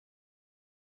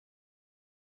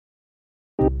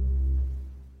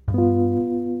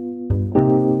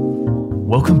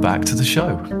Welcome back to the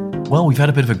show. Well, we've had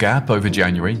a bit of a gap over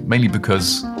January, mainly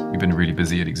because we've been really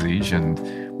busy at Exige, and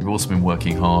we've also been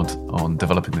working hard on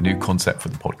developing the new concept for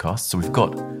the podcast. So we've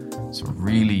got some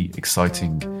really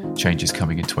exciting changes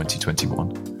coming in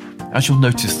 2021. As you'll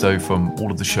notice, though, from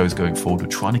all of the shows going forward, we're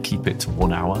trying to keep it to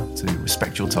 1 hour to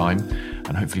respect your time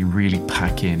and hopefully really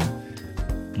pack in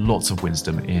lots of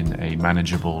wisdom in a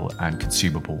manageable and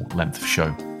consumable length of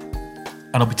show.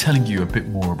 And I'll be telling you a bit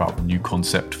more about the new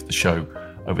concept for the show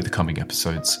over the coming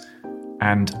episodes.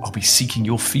 And I'll be seeking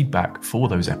your feedback for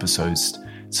those episodes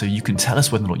so you can tell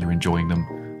us whether or not you're enjoying them.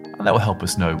 And that will help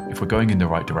us know if we're going in the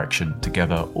right direction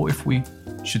together or if we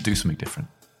should do something different.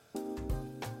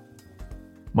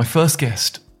 My first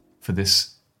guest for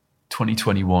this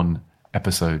 2021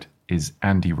 episode is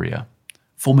Andy Rea,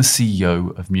 former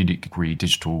CEO of Munich Re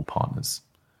Digital Partners.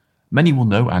 Many will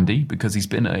know Andy because he's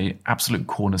been an absolute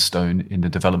cornerstone in the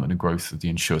development and growth of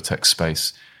the insurtech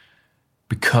space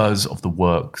because of the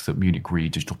work that Munich Re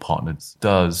Digital Partners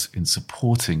does in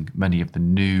supporting many of the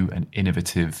new and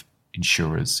innovative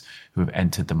insurers who have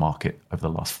entered the market over the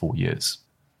last 4 years.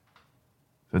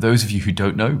 For those of you who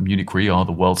don't know, Munich Re are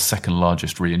the world's second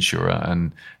largest reinsurer,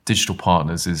 and Digital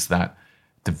Partners is that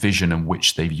division in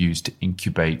which they've used to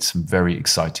incubate some very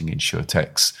exciting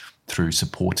insurtechs through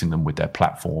supporting them with their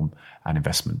platform and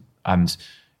investment. And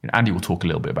Andy will talk a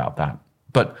little bit about that.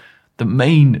 But the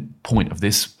main point of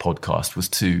this podcast was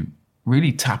to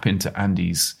really tap into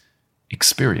Andy's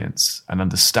experience and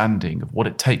understanding of what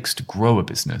it takes to grow a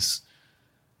business.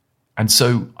 And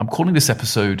so I'm calling this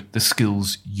episode The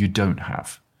Skills You Don't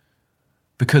Have.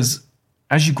 Because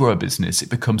as you grow a business, it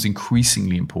becomes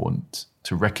increasingly important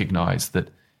to recognize that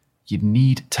you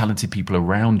need talented people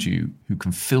around you who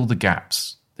can fill the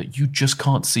gaps that you just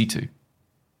can't see to.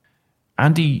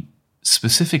 Andy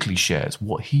specifically shares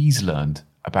what he's learned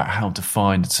about how to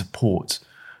find and support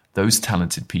those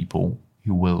talented people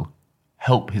who will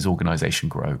help his organization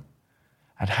grow,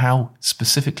 and how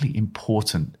specifically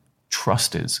important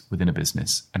trust is within a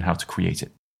business and how to create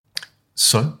it.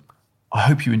 So I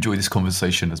hope you enjoy this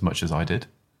conversation as much as I did.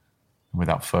 And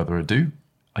without further ado,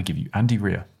 I give you Andy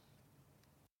Rea.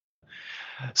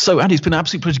 So Andy, it's been an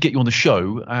absolute pleasure to get you on the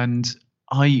show, and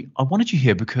I wanted you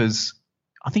here because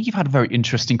I think you've had a very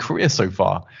interesting career so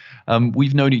far.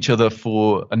 We've known each other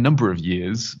for a number of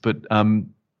years, but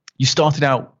you started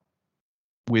out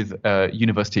with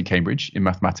University of Cambridge in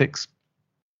mathematics,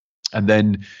 and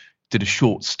then did a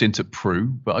short stint at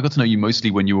Pru. But I got to know you mostly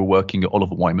when you were working at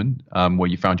Oliver Wyman, where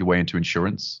you found your way into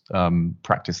insurance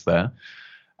practice there.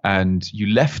 And you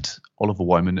left Oliver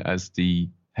Wyman as the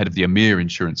head of the Amir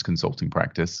Insurance Consulting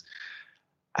practice.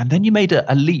 And then you made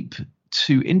a leap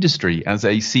to industry as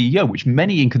a CEO, which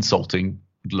many in consulting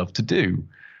would love to do.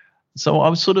 So I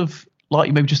would sort of like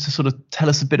you maybe just to sort of tell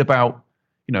us a bit about,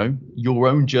 your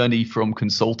own journey from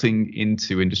consulting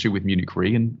into industry with Munich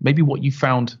Re, and maybe what you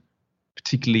found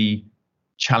particularly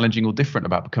challenging or different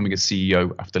about becoming a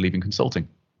CEO after leaving consulting.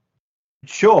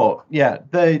 Sure. Yeah.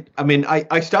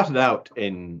 I started out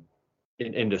in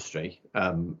industry,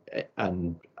 and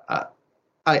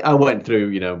I went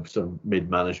through, some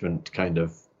mid-management kind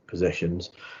of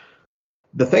positions.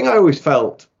 The thing I always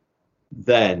felt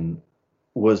then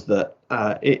was that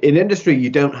in industry, you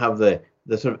don't have the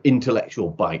sort of intellectual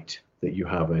bite that you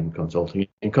have in consulting.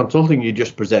 In consulting, you're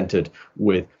just presented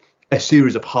with a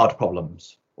series of hard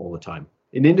problems all the time.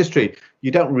 In industry,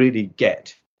 you don't really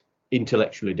get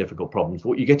intellectually difficult problems.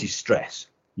 What you get is stress.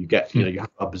 You get, you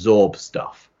have to absorb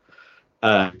stuff.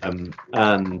 And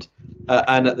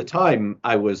at the time,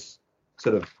 I was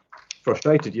sort of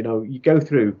frustrated. You go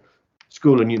through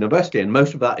school and university, and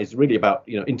most of that is really about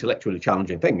intellectually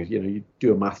challenging things. You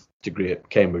do a math degree at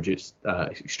Cambridge. It's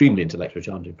extremely intellectually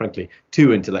challenging, frankly,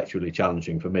 too intellectually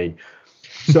challenging for me.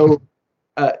 So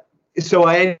so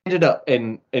I ended up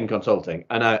in consulting,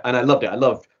 and I loved it. I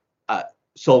loved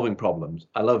solving problems.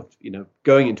 I loved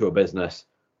going into a business,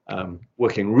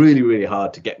 working really, really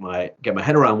hard to get my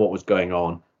head around what was going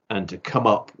on and to come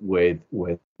up with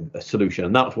a solution.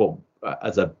 And that's what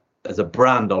as a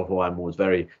brand, Oliver Wyman was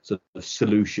very sort of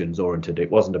solutions oriented.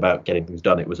 It wasn't about getting things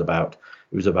done. It was about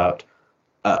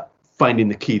finding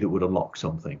the key that would unlock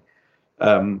something.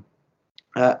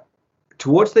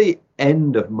 Towards the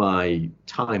end of my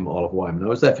time at Oliver Wyman, I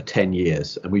was there for 10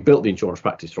 years, and we built the insurance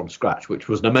practice from scratch, which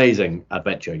was an amazing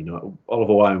adventure.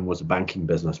 Oliver Wyman was a banking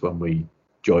business when we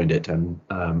joined it, and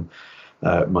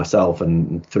myself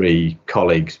and 3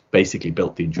 colleagues basically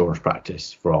built the insurance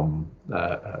practice from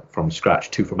scratch,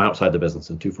 2 from outside the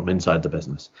business and 2 from inside the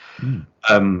business.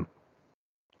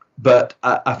 But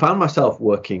I found myself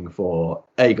working for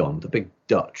Aegon, the big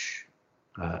Dutch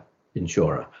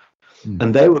insurer.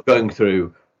 and they were going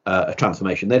through a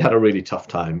transformation. They'd had a really tough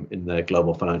time in the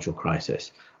global financial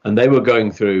crisis, and they were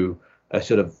going through a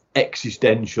sort of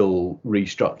existential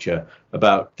restructure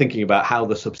about thinking about how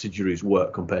the subsidiaries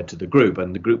work compared to the group,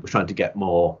 and the group was trying to get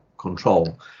more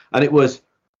control. And it was,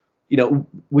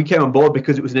 we came on board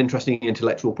because it was an interesting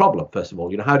intellectual problem. First of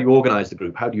all, how do you organize the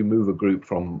group? How do you move a group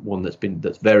from one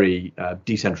that's very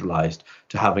decentralized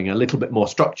to having a little bit more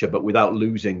structure, but without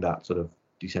losing that sort of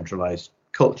decentralized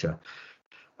culture?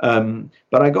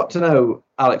 But I got to know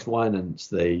Alex Winans,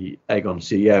 the Aegon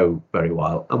CEO, very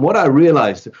well. And what I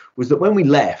realized was that when we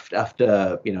left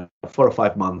after 4 or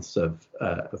 5 months of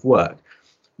work,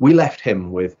 we left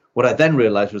him with what I then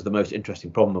realized was the most interesting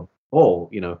problem of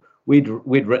all. We'd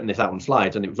written this out on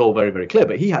slides, and it was all very, very clear,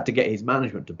 but he had to get his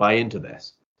management to buy into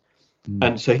this.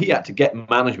 And so he had to get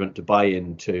management to buy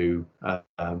into a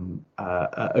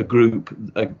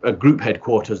group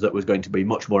headquarters that was going to be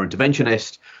much more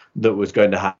interventionist, that was going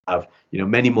to have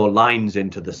many more lines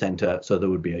into the center. So there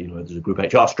would be there's a group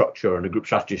HR structure and a group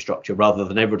strategy structure, rather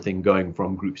than everything going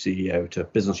from group CEO to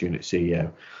business unit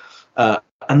CEO. And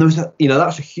there was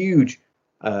that's a huge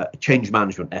change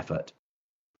management effort.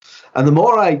 And the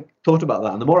more I thought about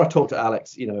that, and the more I talked to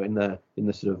Alex, in the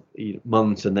sort of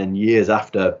months and then years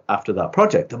after that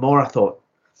project, the more I thought,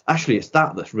 actually, it's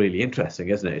that's really interesting,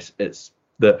 isn't it? It's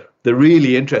the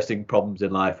really interesting problems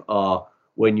in life are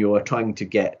when you are trying to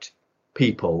get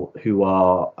people who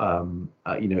are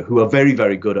who are very,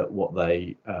 very good at what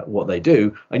they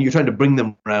do, and you're trying to bring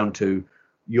them around to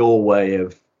your way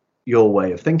of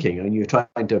thinking, and you're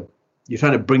trying to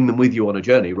bring them with you on a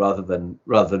journey rather than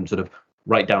sort of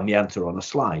write down the answer on a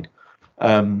slide.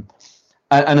 And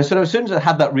sort of as soon as I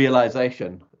had that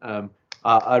realization,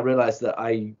 I realized that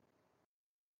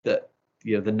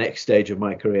the next stage of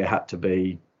my career had to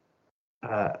be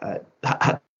back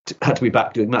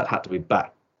doing that, had to be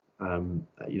back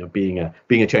being a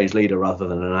change leader rather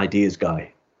than an ideas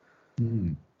guy.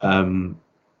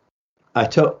 I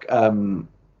took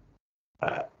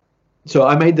so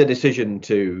I made the decision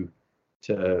to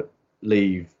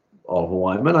leave Oliver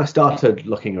Wyman. I started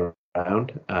looking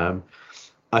around.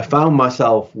 I found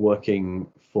myself working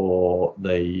for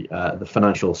the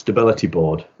Financial Stability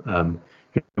Board,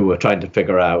 who were trying to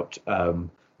figure out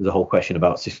there's a whole question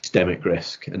about systemic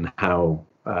risk and how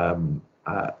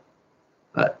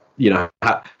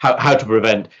how to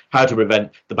prevent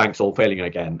the banks all failing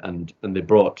again, and they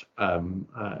brought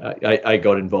I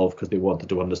got involved because they wanted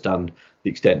to understand the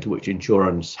extent to which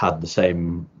insurance had the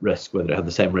same risk, whether it had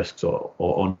the same risks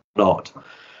or not,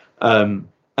 and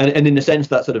in a sense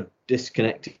that sort of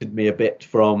disconnected me a bit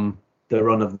from the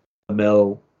run of the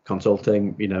mill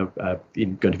consulting,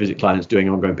 going to visit clients, doing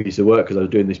an ongoing piece of work because I was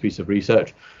doing this piece of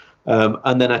research,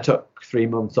 and then I took 3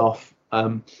 months off,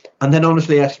 and then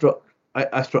honestly I struck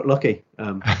lucky.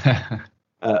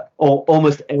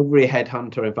 Almost every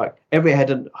headhunter, in fact, every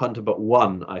headhunter but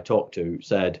one I talked to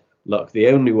said, look, the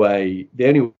only way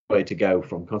to go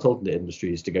from consultant to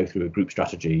industry is to go through a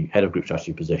head of group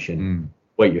strategy position,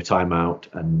 wait your time out.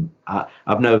 And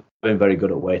I've never been very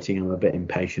good at waiting. I'm a bit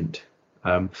impatient.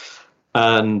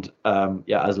 As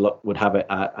luck would have it,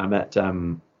 I met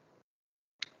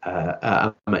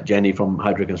Jenny from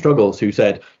Heidrick and Struggles, who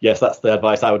said, yes, that's the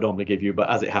advice I would normally give you, but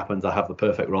as it happens, I have the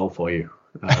perfect role for you.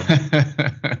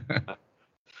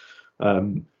 And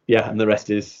the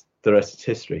rest is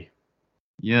history.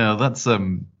 Yeah, that's I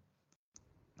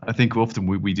think often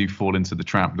we do fall into the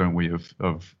trap, don't we,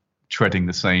 of treading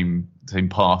the same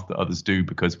path that others do,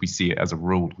 because we see it as a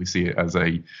rule, we see it as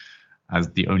the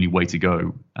only way to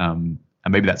go. And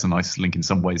maybe that's a nice link in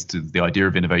some ways to the idea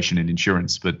of innovation in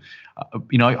insurance. But,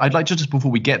 I'd like to, just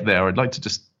before we get there, I'd like to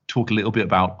just talk a little bit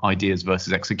about ideas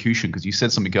versus execution, because you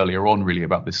said something earlier on really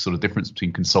about this sort of difference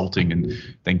between consulting and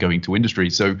then going to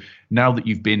industry. So now that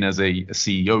you've been as a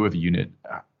CEO of a unit,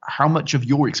 how much of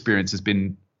your experience has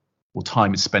been, or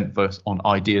time is spent on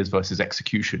ideas versus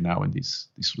execution now in these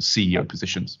sort of CEO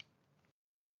positions?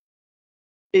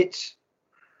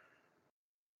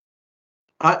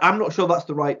 I'm not sure that's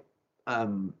the right.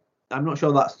 I'm not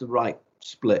sure that's the right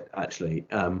split, actually.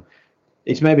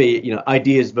 It's maybe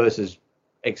ideas versus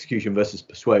execution versus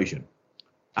persuasion.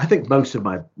 I think most of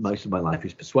my life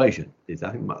is persuasion. I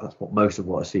think that's most of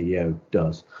what a CEO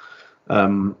does.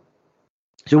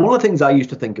 So one of the things I used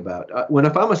to think about when I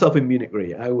found myself in Munich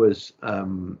Re, I was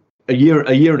a year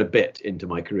and a bit into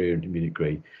my career in Munich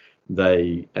Re.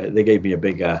 They gave me a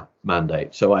bigger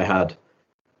mandate, so I had.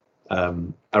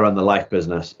 I ran the life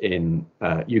business in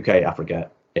UK, Africa,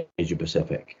 Asia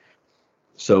Pacific.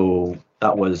 So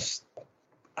that was,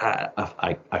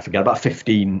 I forget, about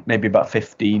 15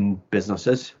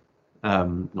 businesses,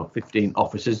 15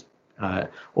 offices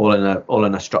all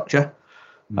in a structure.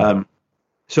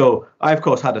 So I, of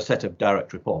course, had a set of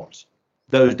direct reports.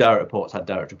 Those direct reports had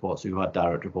direct reports who had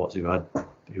direct reports who had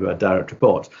direct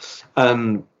reports.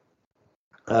 And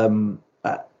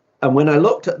when I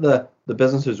looked at the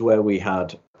businesses where we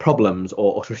had problems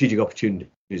or strategic opportunities,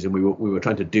 and we were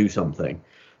trying to do something,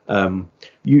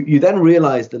 you then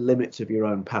realize the limits of your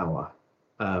own power,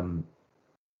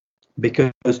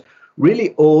 because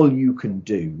really all you can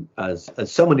do as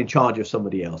someone in charge of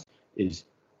somebody else is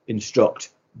instruct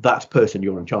that person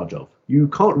you're in charge of. You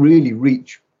can't really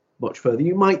reach much further.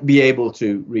 You might be able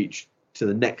to reach to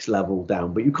the next level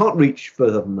down, but you can't reach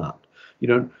further than that.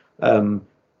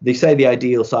 They say the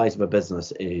ideal size of a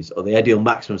business or the ideal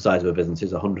maximum size of a business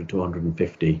is 100 to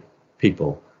 150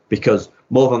 people, because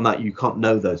more than that, you can't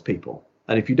know those people.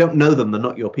 And if you don't know them, they're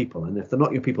not your people. And if they're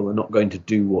not your people, they're not going to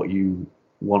do what you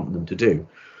want them to do.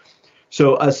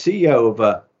 So as CEO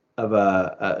of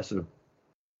a sort of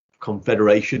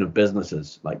confederation of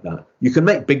businesses like that, you can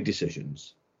make big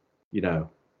decisions.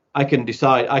 I can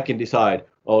decide,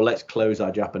 oh, let's close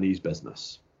our Japanese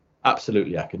business.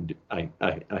 Absolutely, I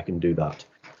can do that.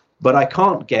 But I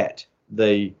can't get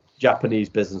the Japanese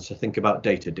business to think about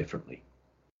data differently,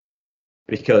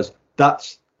 because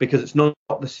it's not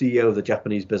the CEO of the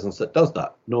Japanese business that does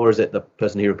that, nor is it the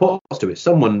person he reports to. It's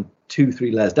someone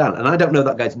 2-3 layers down, and I don't know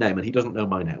that guy's name, and he doesn't know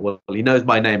my name. Well, he knows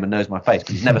my name and knows my face,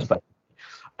 but he's never spoken.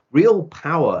 Real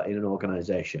power in an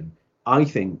organization, I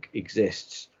think,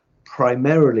 exists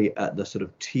primarily at the sort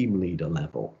of team leader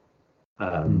level.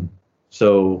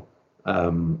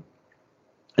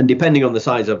 And depending on the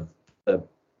size of the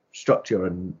structure,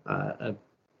 and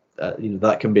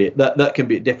that can be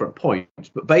at different points.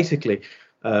 But basically,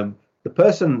 the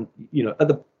person, at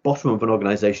the bottom of an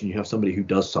organization, you have somebody who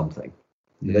does something.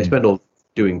 They spend all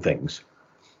doing things.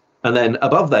 And then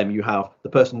above them, you have the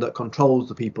person that controls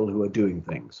the people who are doing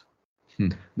things.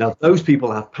 Now, those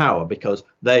people have power because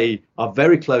they are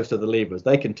very close to the levers.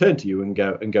 They can turn to you and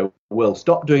go, "Will,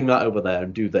 stop doing that over there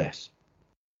and do this."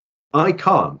 I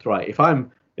can't, right? If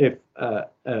I'm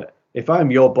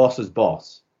your boss's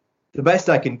boss, the best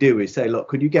I can do is say, "Look,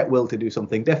 could you get Will to do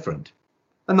something different?"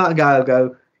 And that guy will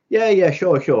go, "Yeah,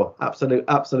 sure,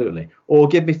 absolutely." Or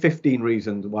give me 15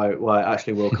 reasons why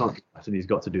actually Will can't do that and he's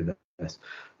got to do this.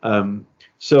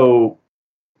 So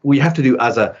what you have to do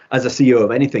as a CEO of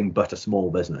anything but a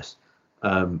small business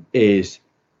is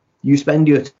you spend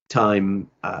your time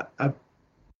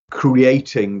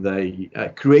creating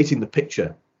the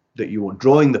picture that you want,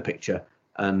 drawing the picture,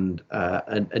 and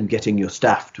getting your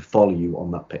staff to follow you on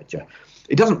that picture.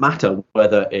 It doesn't matter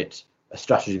whether it's a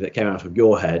strategy that came out of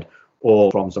your head,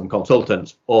 or from some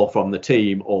consultants, or from the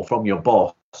team, or from your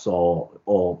boss, or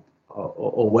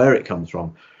where it comes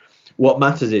from. What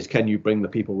matters is, can you bring the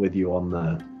people with you on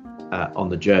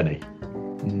the journey,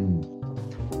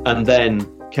 and then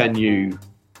can you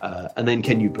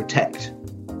protect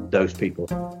those people?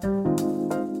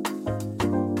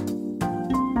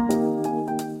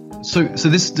 So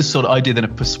this sort of idea then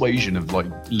of persuasion, of like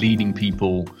leading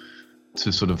people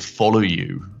to sort of follow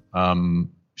you,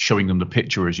 showing them the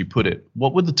picture, as you put it.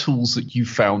 What were the tools that you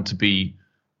found to be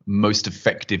most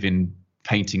effective in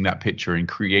painting that picture and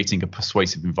creating a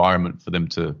persuasive environment for them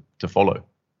to follow?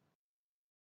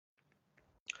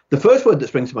 The first word that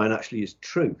springs to mind actually is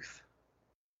truth.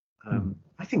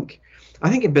 I think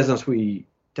in business we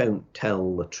don't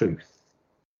tell the truth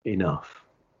enough,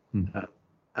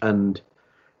 and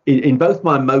in both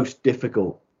my most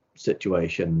difficult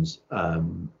situations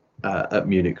at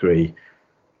Munich Re,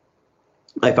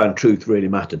 I found truth really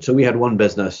mattered. So we had one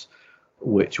business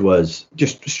which was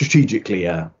just strategically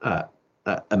a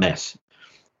mess.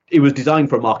 It was designed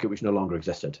for a market which no longer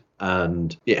existed,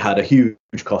 and it had a huge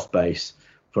cost base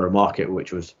for a market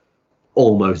which was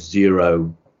almost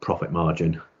zero profit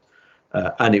margin,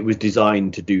 and it was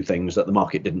designed to do things that the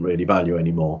market didn't really value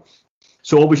anymore.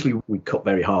 So obviously we cut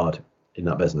very hard in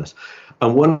that business.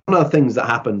 And one of the things that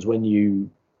happens when you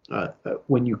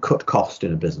cut cost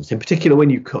in a business, in particular when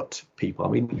you cut people, I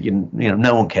mean,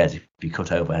 no one cares if you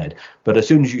cut overhead, but as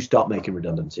soon as you start making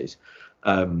redundancies,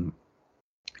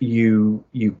 you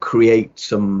create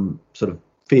some sort of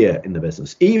fear in the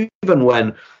business, even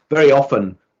when very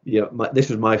often, this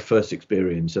was my first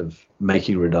experience of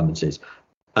making redundancies,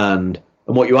 and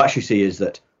what you actually see is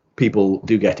that people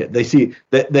do get it. They see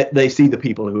the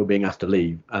people who are being asked to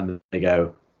leave, and they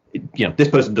go, this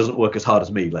person doesn't work as hard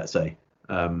as me, let's say.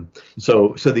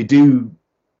 So they do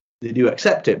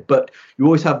accept it, but you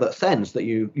always have that sense that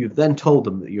you've then told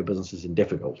them that your business is in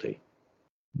difficulty,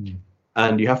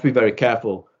 and you have to be very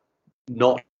careful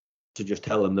not to just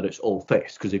tell them that it's all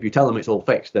fixed, because if you tell them it's all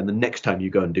fixed, then the next time you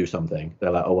go and do something,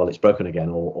 they're like, oh well, it's broken again,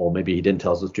 or maybe he didn't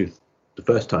tell us the truth the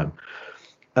first time.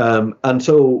 And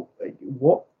so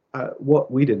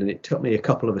what we did, and it took me a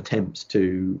couple of attempts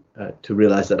to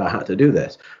realize that I had to do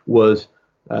this, was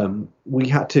we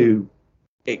had to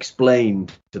explain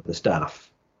to the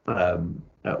staff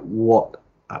what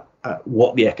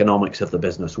the economics of the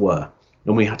business were,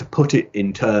 and we had to put it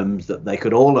in terms that they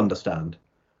could all understand,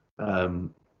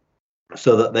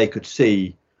 so that they could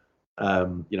see,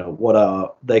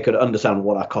 they could understand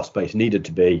what our cost base needed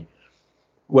to be,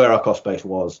 where our cost base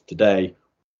was today,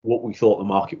 what we thought the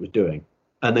market was doing.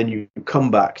 And then you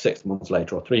come back 6 months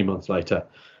later or 3 months later,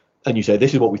 and you say,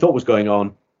 this is what we thought was going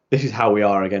on. This is how we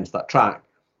are against that track.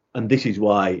 And this is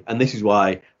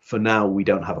why for now we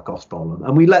don't have a cost problem.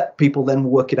 And we let people then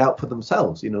work it out for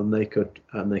themselves, and they could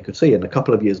see. And a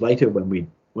couple of years later, when we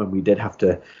did have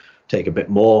to take a bit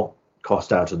more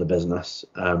cost out of the business,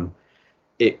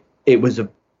 it was a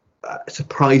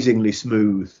surprisingly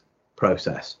smooth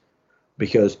process,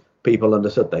 because people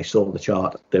understood, they saw the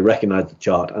chart, they recognized the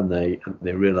chart, and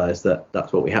they realized that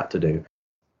that's what we had to do.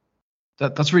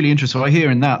 That's really interesting. I hear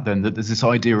in that then that there's this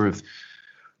idea of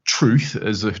truth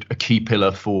as a key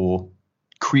pillar for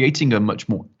creating a much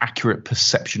more accurate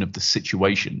perception of the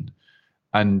situation,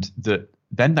 and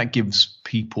that gives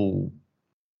people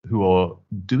who are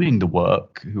doing the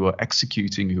work, who are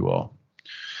executing, who are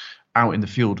out in the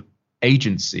field,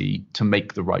 agency to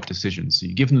make the right decisions. So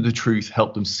you give them the truth,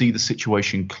 help them see the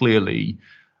situation clearly,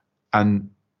 and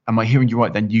am I hearing you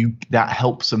right? Then that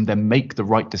helps them then make the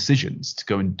right decisions to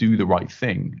go and do the right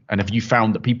thing. And have you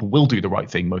found that people will do the right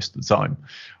thing most of the time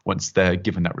once they're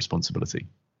given that responsibility?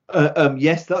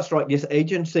 Yes, that's right. Yes,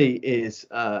 agency is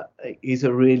a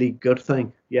really good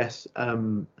thing. Yes,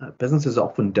 businesses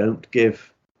often don't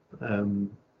give their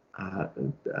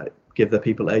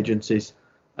people agencies.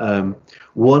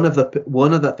 One of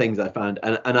the things I found,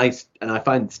 and I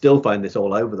still find this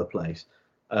all over the place,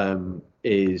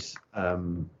 is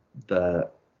the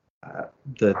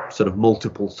sort of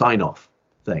multiple sign-off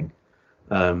thing.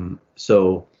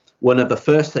 So one of the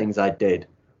first things I did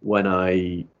when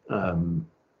I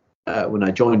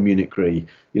joined Munich Re,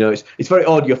 it's very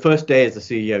odd. Your first day as a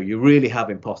CEO, you really have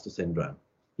imposter syndrome.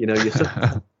 You're sitting in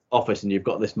the office and you've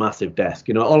got this massive desk.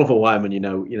 Oliver Wyman, you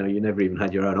never even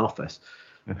had your own office.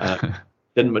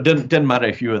 Didn't matter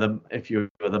if you were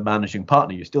the managing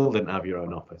partner, you still didn't have your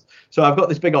own office. So I've got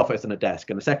this big office and a desk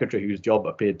and a secretary whose job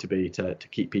appeared to be to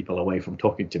keep people away from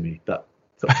talking to me. But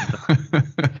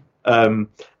so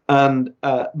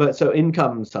in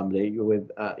comes somebody with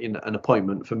an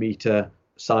appointment for me to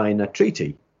sign a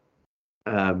treaty.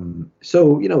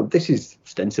 So this is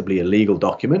ostensibly a legal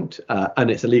document,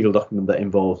 and it's a legal document that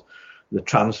involves the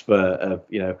transfer of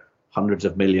hundreds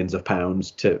of millions of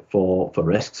pounds for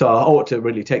risk. So I ought to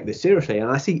really take this seriously.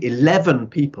 And I see 11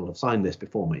 people have signed this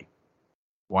before me.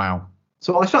 Wow.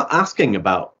 So I start asking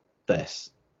about this,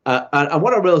 and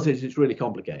what I realize is it's really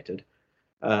complicated.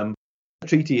 The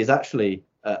treaty is actually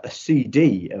a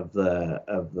CD of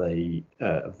the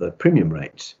premium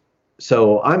rates.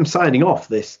 So I'm signing off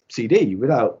this CD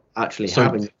without actually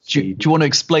having. Do you want to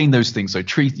explain those things? So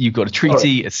you've got a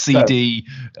treaty, a CD,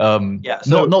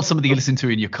 not something you listen to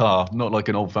in your car, not like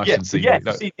an old-fashioned CD. Yes,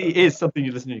 no. CD is something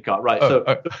you listen to in your car, right?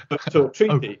 So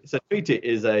treaty. So treaty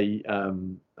is a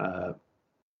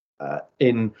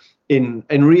in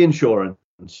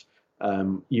reinsurance.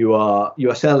 You are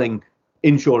selling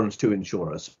insurance to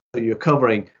insurers, so you're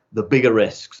covering the bigger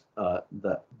risks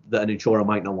that an insurer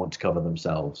might not want to cover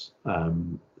themselves.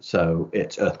 So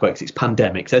it's earthquakes, it's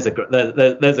pandemics.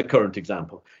 There's a current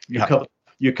example. You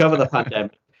cover the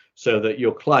pandemic so that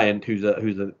your client, who's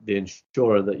the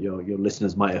insurer that your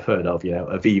listeners might have heard of,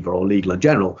 Aviva or Legal &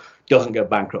 General, doesn't go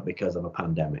bankrupt because of a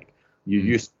pandemic. You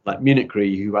use like Munich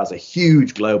Re, who has a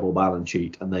huge global balance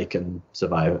sheet, and they can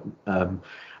survive.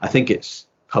 I think it's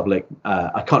public.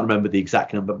 I can't remember the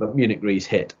exact number, but Munich Re's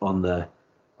hit on the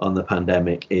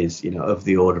pandemic is of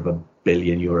the order of €1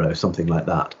 billion, something like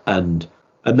that, and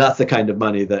that's the kind of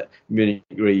money that Munich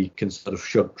Re can sort of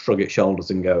shrug its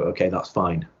shoulders and go, okay, that's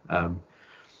fine.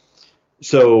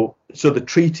 So the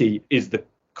treaty is the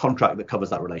contract that covers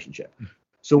that relationship.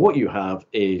 So what you have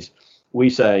is, we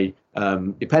say,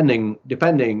 depending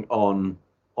on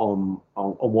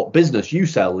what business you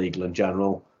sell, Legal &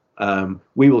 General,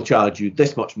 we will charge you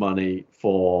this much money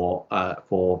for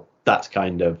that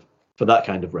kind of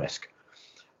risk.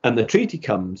 And the treaty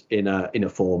comes in a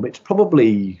form. It's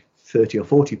probably 30 or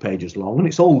 40 pages long, and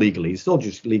it's all legalese. It's all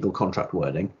just legal contract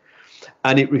wording,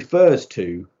 and it refers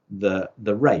to the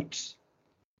rates.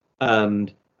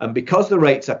 And And because the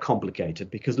rates are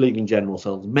complicated, because Legal & General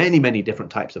sells many, many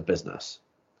different types of business,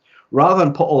 rather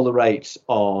than put all the rates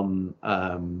on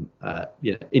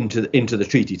into the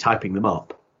treaty, typing them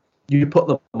up, you put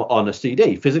them on a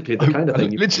CD, physically the kind of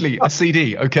thing. Literally a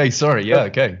CD. Okay, sorry. Yeah,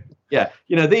 okay. Yeah,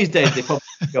 these days they probably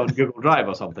go on Google Drive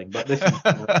or something. But this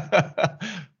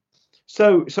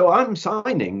so I'm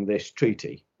signing this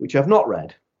treaty, which I've not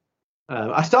read.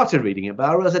 I started reading it, but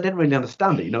I realized I didn't really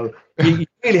understand it. You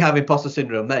really have imposter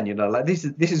syndrome then. Like this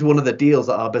is one of the deals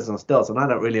that our business does, and I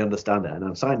don't really understand it, and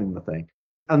I'm signing the thing.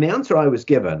 And the answer I was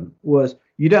given was,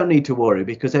 you don't need to worry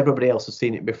because everybody else has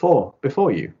seen it before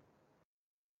you.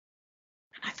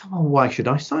 And I thought, well, why should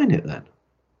I sign it then?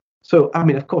 So, I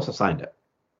mean, of course I signed it.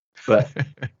 But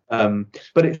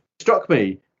it struck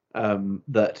me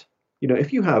that,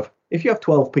 if you have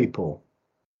 12 people,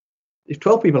 if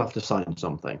 12 people have to sign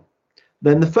something,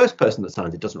 then the first person that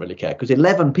signs it doesn't really care because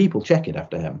 11 people check it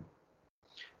after him.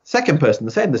 Second person,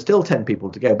 the same. There's still 10 people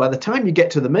to go. By the time you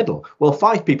get to the middle, well,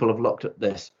 5 people have looked at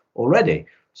this already,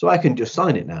 so I can just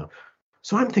sign it now.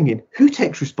 So I'm thinking, who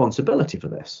takes responsibility for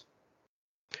this?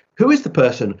 Who is the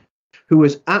person who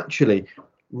has actually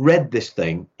read this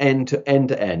thing end to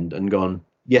end and gone,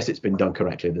 yes, it's been done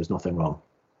correctly, there's nothing wrong?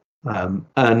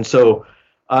 And so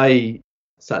I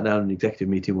sat down in an executive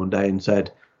meeting one day and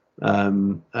said,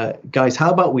 guys,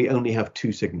 how about we only have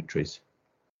 2 signatories?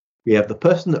 We have the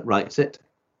person that writes it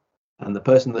and the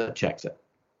person that checks it,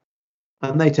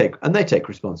 and they take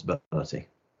responsibility.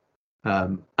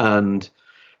 And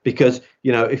because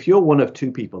if you're one of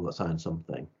 2 people that sign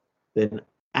something, then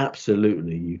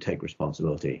absolutely you take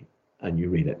responsibility and you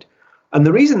read it. And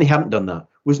the reason they haven't done that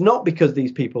was not because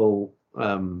these people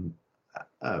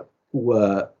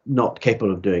were not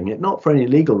capable of doing it, not for any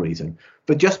legal reason,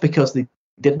 but just because they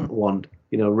didn't want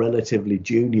relatively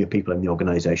junior people in the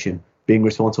organization being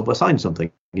responsible for signing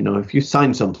something. If you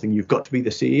sign something, you've got to be the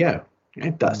CEO.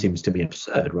 That seems to be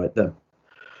absurd, right?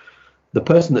 The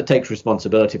person that takes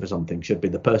responsibility for something should be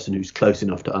the person who's close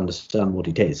enough to understand what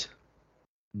it is.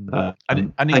 And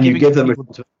you give them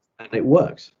responsibility, and it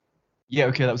works. Yeah,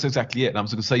 okay, that was exactly it. And I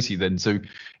was going to say to you then, so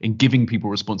in giving people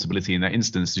responsibility in that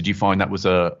instance, did you find that was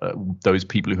those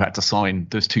people who had to sign,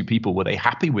 those 2 people, were they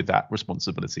happy with that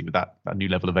responsibility, with that new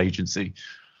level of agency?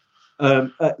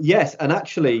 Yes, and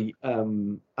actually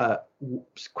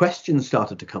questions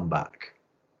started to come back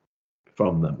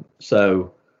from them.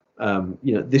 So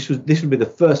this would be the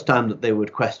first time that they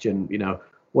would question,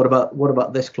 what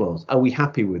about this clause? Are we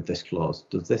happy with this clause?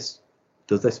 Does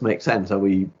this make sense? Are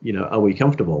we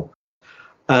comfortable?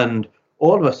 And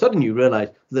all of a sudden you realize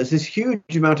there's this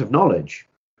huge amount of knowledge.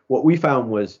 What we found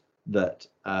was that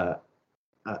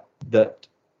that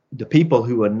the people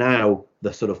who are now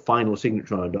the sort of final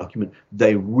signature on a document,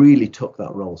 they really took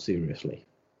that role seriously.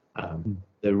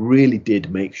 They really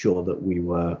did make sure that we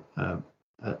were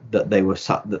that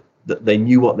they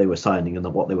knew what they were signing and that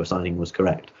what they were signing was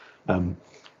correct. And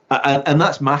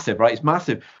that's massive, right? It's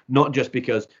massive, not just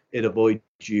because it avoids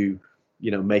you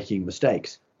making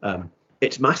mistakes.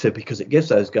 It's massive because it gives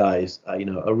those guys,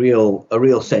 a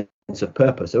real sense of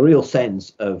purpose, a real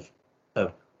sense of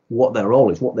what their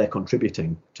role is, what they're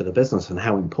contributing to the business, and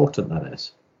how important that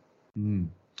is.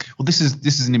 Well, this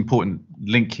is an important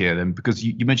link here then, because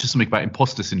you mentioned something about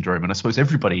imposter syndrome, and I suppose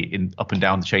everybody up and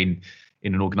down the chain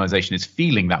in an organization is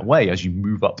feeling that way as you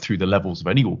move up through the levels of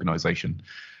any organization.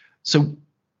 So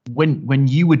when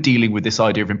you were dealing with this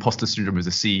idea of imposter syndrome as a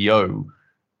CEO,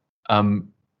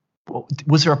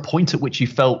 was there a point at which you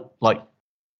felt like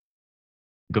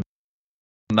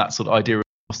that sort of idea of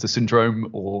imposter syndrome,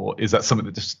 or is that something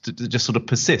that just sort of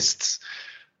persists?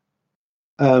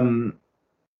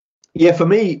 Yeah, for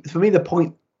me,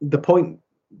 the point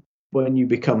when you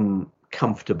become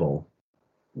comfortable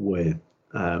with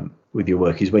your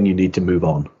work is when you need to move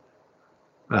on.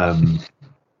 I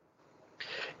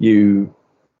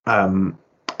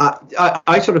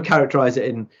sort of characterize it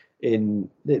in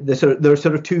there are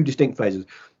sort of 2 distinct phases.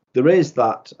 There is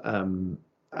that, and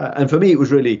for me, it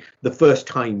was really the first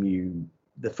time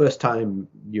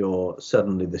you're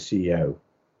suddenly the CEO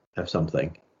of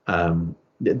something.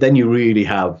 Then you really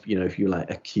have, if you like,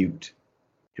 acute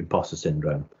imposter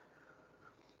syndrome,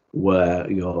 where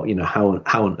you're, how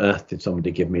on earth did somebody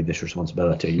give me this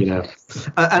responsibility, and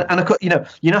of course,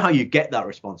 how you get that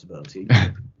responsibility.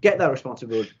 Get that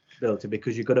responsibility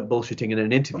because you got it bullshitting in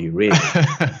an interview, really.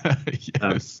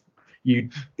 Yes.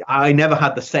 I never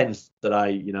had the sense that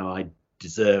I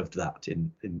deserved that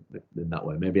in that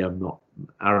way. Maybe I'm not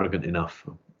arrogant enough,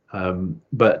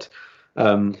 but.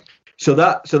 So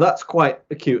that's quite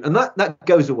acute, and that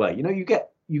goes away. You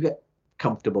get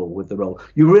comfortable with the role.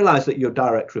 You realise that your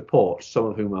direct reports, some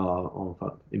of whom are,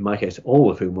 or in my case,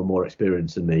 all of whom are more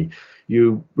experienced than me,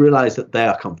 you realise that they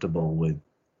are comfortable with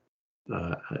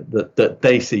that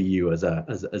they see you as a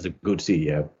good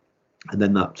CEO, and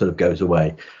then that sort of goes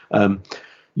away.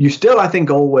 You still, I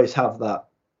think, always have that,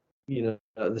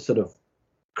 the sort of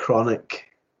chronic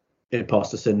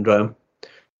imposter syndrome,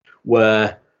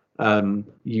 where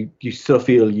you still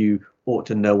feel you ought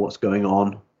to know what's going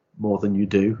on more than you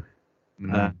do.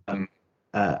 And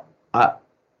I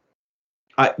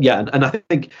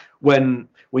think when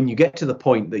you get to the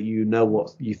point that you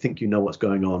think you know what's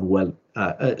going on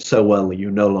so well that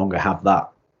you no longer have that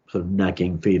sort of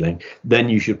nagging feeling, then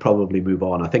you should probably move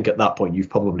on. I think at that point you've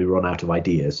probably run out of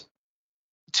ideas.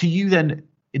 To you then,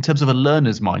 in terms of a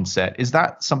learner's mindset, is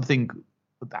that something,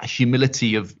 that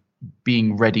humility of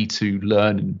being ready to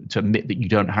learn and to admit that you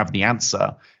don't have the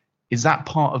answer, is that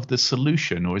part of the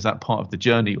solution, or is that part of the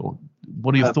journey, or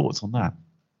what are your thoughts on that?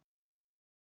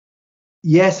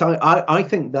 Yes, I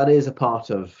think that is a part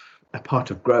of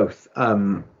growth.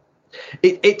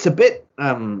 It's a bit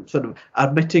sort of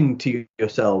admitting to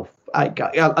yourself. I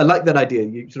like that idea.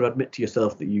 You sort of admit to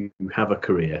yourself that you have a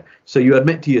career. So you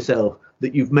admit to yourself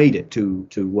that you've made it to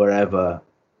wherever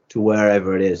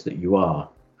it is that you are,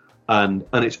 and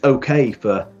it's okay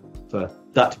for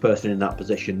that person in that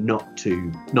position not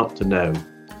to know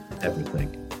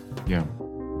everything. Yeah.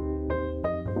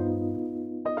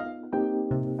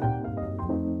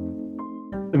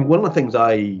 And one of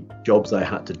the jobs I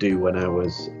had to do when I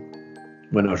was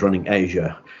running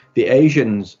Asia, the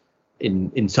Asians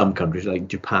in some countries like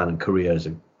Japan and Korea is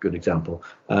a good example.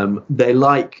 They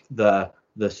like the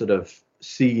sort of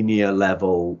senior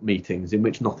level meetings in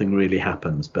which nothing really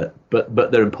happens, but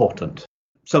they're important.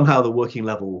 Somehow the working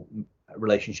level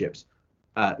relationships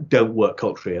don't work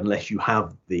culturally unless you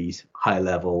have these high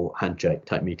level handshake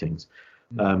type meetings.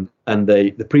 And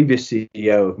the previous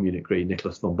CEO of Munich Re,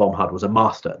 Nicholas von Bomhard, was a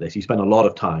master at this. He spent a lot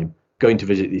of time going to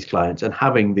visit these clients and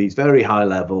having these very high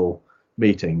level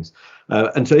meetings.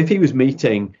 And so if he was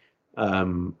meeting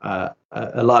a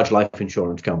large life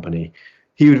insurance company,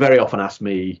 he would very often ask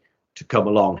me to come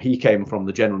along. He came from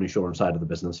the general insurance side of the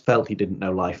business, felt he didn't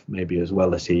know life maybe as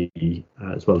well as he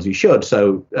should.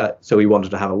 So he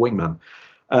wanted to have a wingman.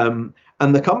 And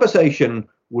the conversation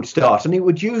would start, and it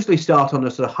would usually start on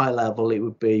a sort of high level. It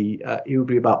would be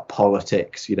about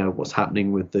politics, what's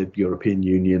happening with the European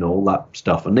Union, all that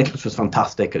stuff. And Nicholas was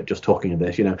fantastic at just talking of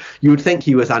this. You would think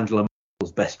he was Angela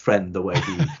Merkel's best friend the way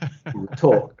he would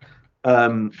talk.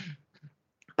 And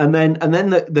then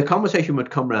the conversation would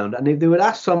come round, and if they would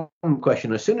ask some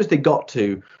question, as soon as they got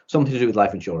to something to do with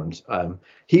life insurance,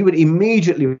 he would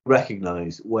immediately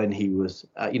recognise when he was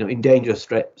in danger of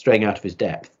straying out of his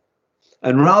depth.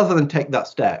 And rather than take that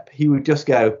step, he would just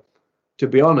go, to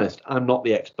be honest, I'm not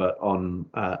the expert on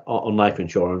life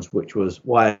insurance, which was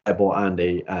why I bought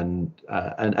Andy, and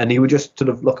he would just sort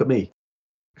of look at me.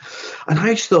 And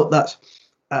I just thought that's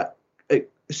a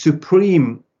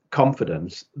supreme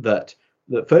confidence that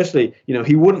firstly,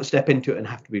 he wouldn't step into it and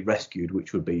have to be rescued,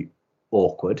 which would be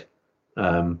awkward.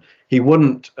 He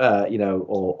wouldn't,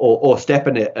 or step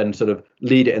in it and sort of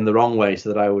lead it in the wrong way so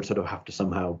that I would sort of have to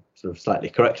somehow sort of slightly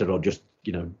correct it, or just,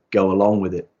 go along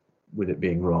with it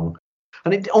being wrong.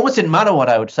 And it almost didn't matter what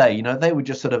I would say, they would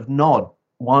just sort of nod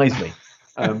wisely.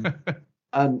 And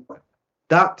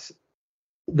that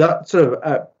sort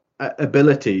of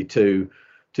ability to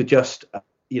just,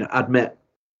 admit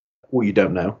what you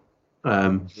don't know,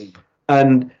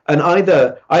 and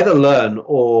either learn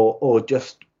or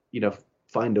just,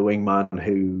 find a wingman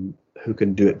who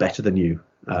can do it better than you.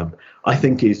 I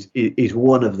think is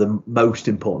one of the most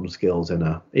important skills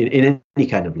in any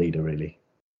kind of leader, really.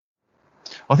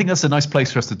 I think that's a nice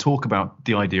place for us to talk about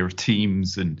the idea of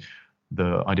teams and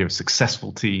the idea of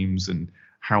successful teams, and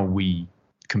how we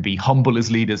can be humble as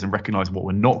leaders and recognize what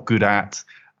we're not good at,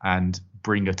 and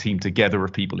bring a team together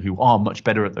of people who are much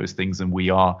better at those things than we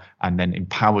are, and then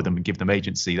empower them and give them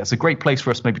agency. That's a great place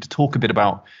for us maybe to talk a bit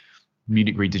about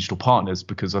Munich Re Digital Partners,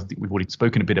 because I think we've already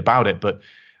spoken a bit about it. But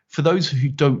for those who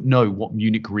don't know what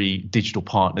Munich Re Digital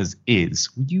Partners is,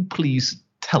 would you please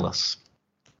tell us?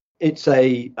 It's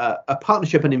a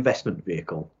partnership and investment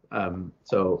vehicle.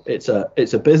 So it's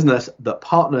a business that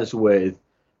partners with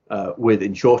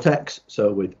insurtechs,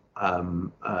 so with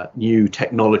new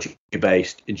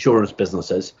technology-based insurance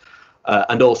businesses,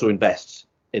 and also invests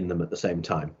in them at the same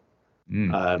time.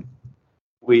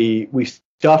 We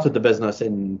started the business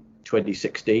in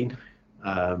 2016.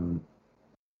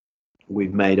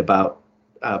 We've made about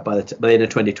by the end of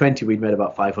 2020, we'd made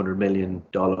about $500 million.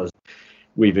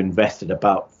 We've invested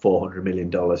about $400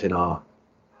 million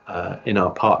in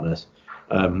our partners.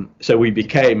 So we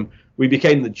became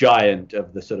the giant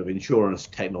of the sort of insurance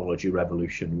technology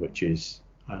revolution, which is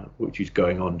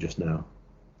going on just now.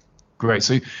 Great.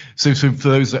 So for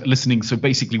those listening, so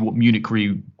basically what Munich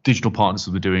Re digital partners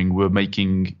were doing were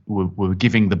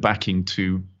giving the backing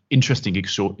to interesting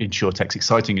insurtechs,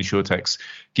 exciting insurtechs,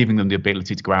 giving them the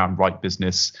ability to go out and write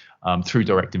business through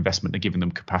direct investment, and giving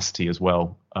them capacity as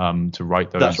well to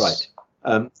write those. That's right.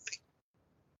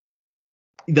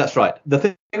 That's right. The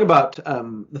thing about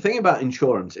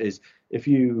insurance is if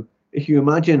you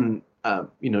imagine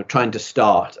trying to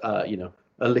start a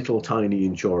little tiny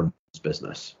insurance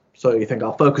business. So you think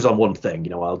I'll focus on one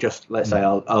thing. I'll just write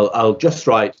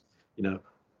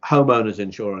homeowners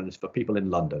insurance for people in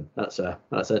London. That's a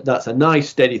nice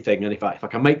steady thing. And if I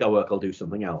can make that work, I'll do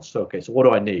something else. Okay, so what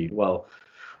do I need? Well,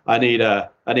 I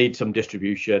need some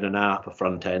distribution, an app, a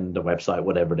front end, a website,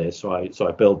 whatever it is. So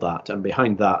I build that, and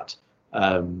behind that,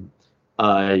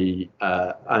 I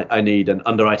need an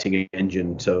underwriting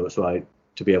engine to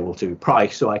be able to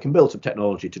price. So I can build some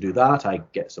technology to do that. I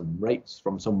get some rates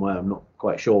from somewhere. I'm not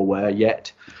quite sure where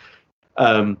yet.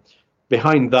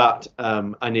 Behind that,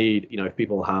 I need, if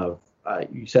people have,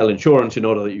 you sell insurance in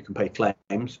order that you can pay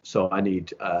claims. So I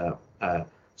need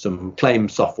some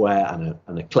claims software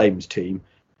and a claims team.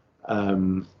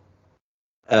 Behind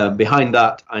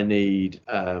that, I need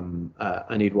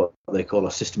what they call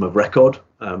a system of record.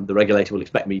 The regulator will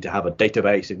expect me to have a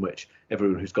database in which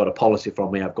everyone who's got a policy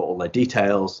from me, I've got all their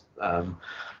details.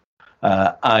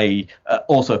 I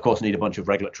also, of course, need a bunch of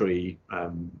regulatory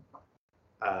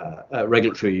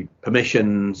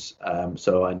permissions.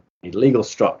 So I need legal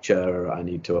structure. I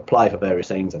need to apply for various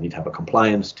things. I need to have a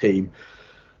compliance team.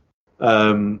 Where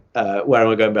am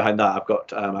I going behind that?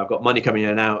 I've got money coming in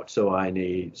and out, so I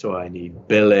need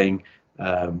billing.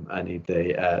 I need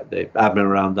the admin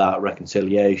around that,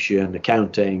 reconciliation,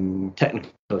 accounting,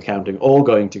 technical accounting, all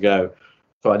going to go.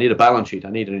 So I need a balance sheet. I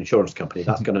need an insurance company.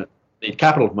 That's going to need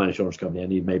capital for my insurance company. I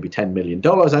need maybe $10 million.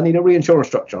 I need a reinsurance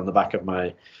structure on the back of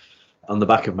my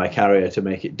carrier to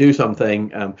make it do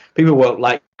something. People won't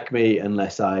like me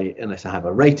unless I have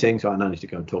a rating. So I now need to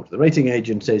go and talk to the rating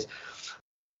agencies.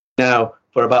 Now,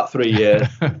 for about 3 years,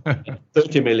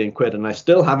 30 million quid, and I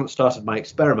still haven't started my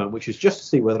experiment, which is just to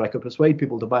see whether I could persuade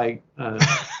people to buy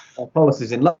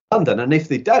policies in London. And if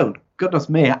they don't, goodness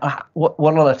me, what a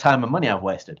lot of time and money I've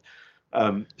wasted.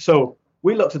 So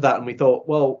we looked at that and we thought,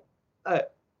 well,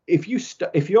 if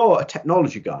you're a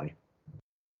technology guy,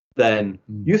 then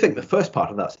you think the first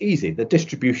part of that's easy, the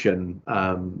distribution,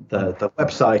 the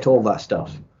website, all that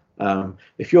stuff.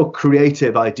 If you're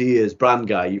creative ideas brand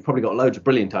guy, you've probably got loads of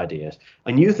brilliant ideas,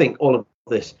 and you think all of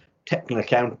this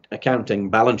technical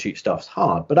accounting balance sheet stuff's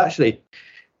hard. But actually,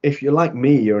 if you're like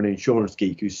me, you're an insurance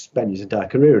geek who's spent his entire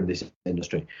career in this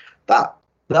industry. That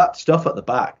stuff at the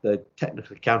back, the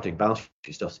technical accounting balance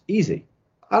sheet stuff's easy.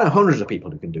 I know hundreds of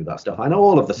people who can do that stuff. I know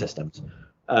all of the systems,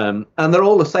 and they're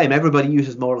all the same. Everybody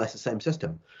uses more or less the same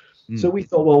system. So we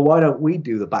thought, well, why don't we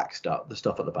do the back stuff, the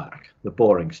stuff at the back, the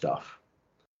boring stuff?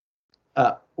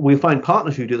 We find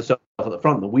partners who do the stuff at the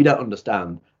front that we don't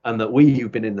understand, and that we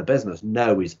who've been in the business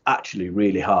know is actually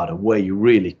really hard, and where you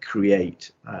really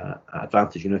create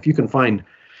advantage. If you can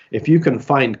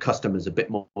find customers a bit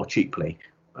more cheaply,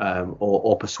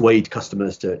 or persuade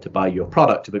customers to buy your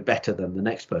product a bit better than the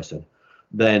next person,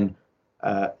 then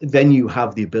you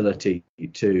have the ability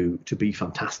to be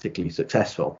fantastically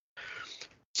successful.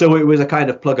 So it was a kind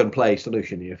of plug and play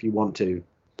solution. If you want to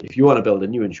build a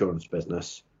new insurance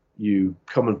business, you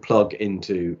come and plug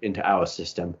into our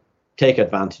system, take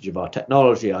advantage of our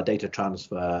technology, our data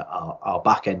transfer, our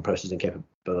back-end processing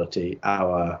capability,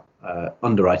 our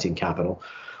underwriting capital.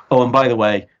 Oh, and by the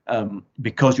way,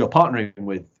 because you're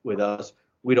partnering with us,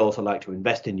 we'd also like to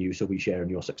invest in you, so we share in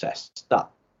your success.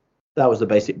 That was the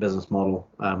basic business model.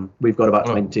 We've got about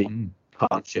 20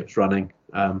 partnerships running.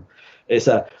 It's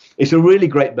a really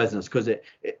great business because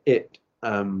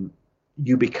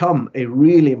you become a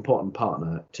really important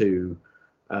partner to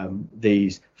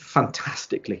these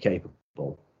fantastically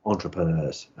capable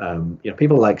entrepreneurs.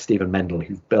 People like Stephen Mendel,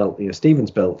 who've built. Stephen's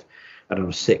built, I don't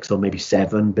know, 6 or maybe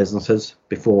 7 businesses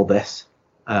before this,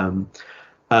 and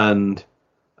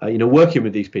working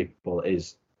with these people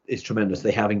is tremendous.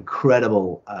 They have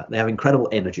incredible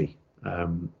energy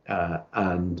and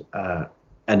an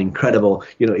incredible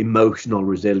emotional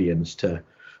resilience to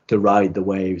ride the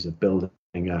waves of building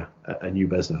a new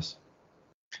business.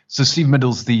 So Steve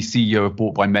Middle's the CEO of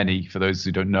Bought by Many. For those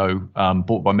who don't know,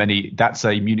 Bought by Many, that's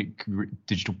a Munich Re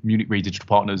Digital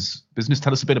Partners business.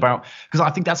 Tell us a bit about, because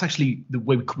I think that's actually the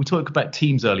way we talked about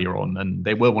teams earlier on, and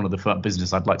they were one of the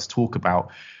business I'd like to talk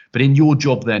about. But in your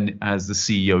job then as the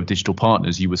CEO of Digital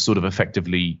Partners, you were sort of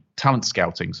effectively talent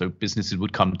scouting. So businesses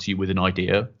would come to you with an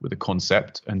idea, with a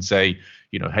concept, and say,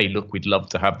 hey, look, we'd love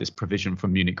to have this provision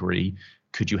from Munich Re.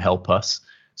 Could you help us?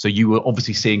 So you were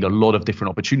obviously seeing a lot of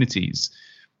different opportunities.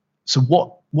 So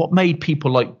what made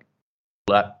people like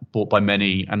Bought by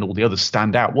Many and all the others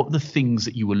stand out? What were the things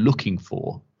that you were looking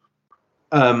for?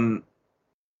 I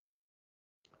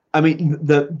mean,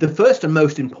 the first and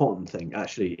most important thing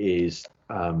actually is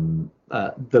the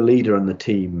leader and the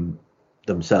team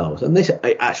themselves, and this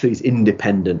actually is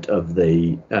independent of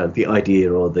the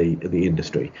idea or the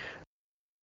industry.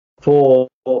 For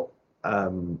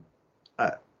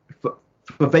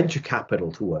venture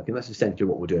capital to work, and that's essentially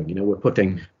what we're doing.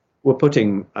 We're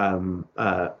putting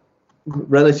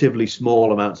relatively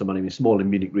small amounts of money, small in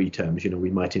Munich Re terms.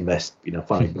 We might invest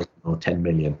 5 million or 10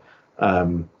 million,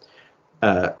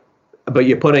 but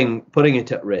you're putting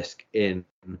it at risk in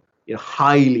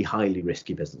highly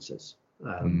risky businesses.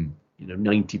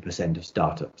 90% of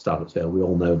startups fail. We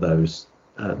all know those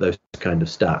kind of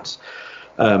stats.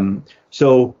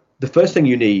 So the first thing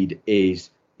you need is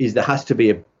there has to be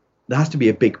a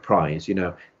big prize.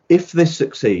 If this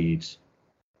succeeds,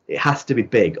 it has to be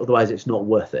big, otherwise it's not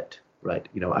worth it, right?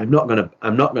 I'm not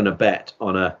gonna bet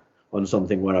on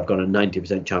something where I've got a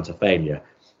 90% chance of failure.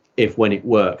 If when it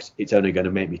works, it's only going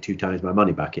to make me 2 times my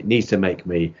money back. It needs to make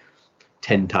me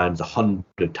 10 times,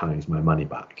 100 times my money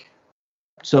back.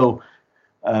 So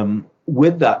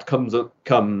with that comes the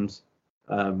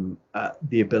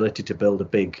ability to build a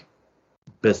big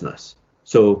business.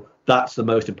 So that's the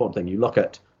most important thing. You look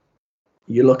at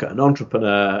an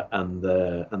entrepreneur and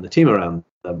the team around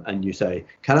them, and you say,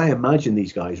 can I imagine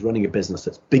these guys running a business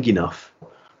that's big enough?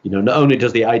 Not only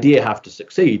does the idea have to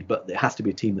succeed, but there has to be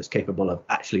a team that's capable of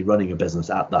actually running a business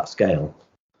at that scale.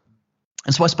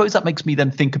 And so I suppose that makes me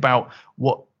then think about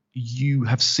what you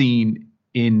have seen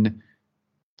in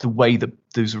the way that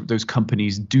those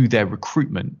companies do their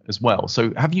recruitment as well.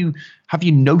 So have you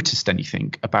noticed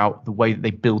anything about the way that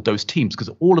they build those teams? Because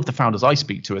all of the founders I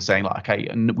speak to are saying, like, okay,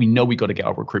 and we know we got to get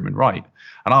our recruitment right.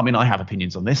 And I mean, I have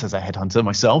opinions on this as a headhunter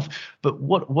myself, but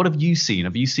what have you seen?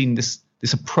 Have you seen this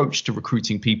approach to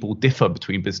recruiting people differ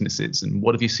between businesses, and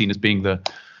what have you seen as being the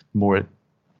more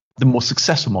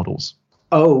successful models?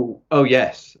 Oh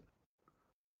yes.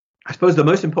 I suppose the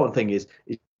most important thing is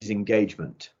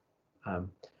engagement.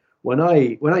 When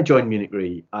I joined Munich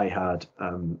Re, I had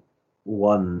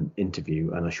one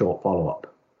interview and a short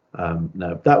follow-up.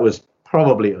 Now that was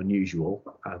probably unusual,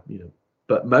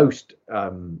 but most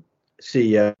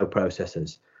CEO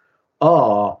processes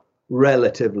are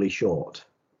relatively short.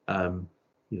 2,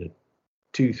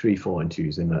 3, 4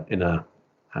 interviews in a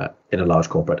large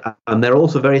corporate, and they're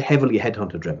also very heavily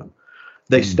headhunter driven.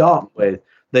 They start with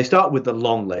the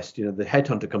long list. The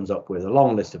headhunter comes up with a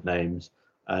long list of names.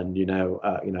 And I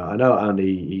know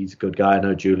Andy, he's a good guy. I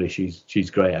know Julie, she's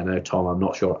great. I know Tom, I'm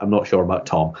not sure about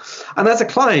Tom. And as a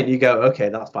client, you go, okay,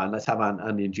 that's fine. Let's have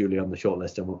Andy and Julie on the short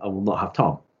list, and we'll not have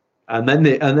Tom. And then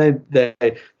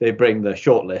they bring the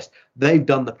short list. They've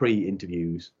done the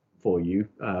pre-interviews for you.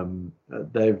 And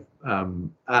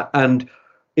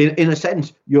in a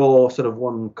sense, you're sort of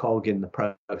one cog in the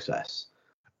process.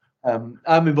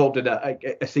 I'm involved in a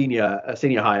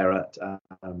senior hire at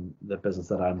the business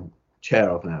that I'm chair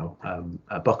of now,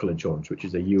 Buckle Insurance, which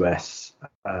is a US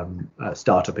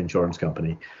startup insurance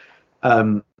company,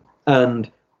 and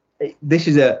this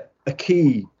is a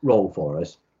key role for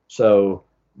us. So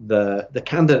the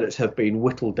candidates have been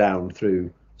whittled down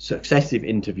through successive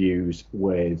interviews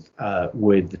with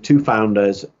the 2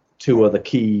 founders, 2 other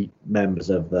key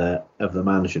members of the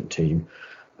management team.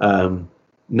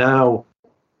 Now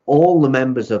all the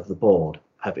members of the board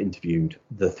have interviewed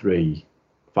the 3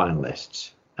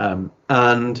 finalists. And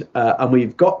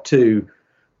we've got to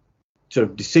sort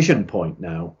of decision point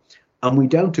now, and we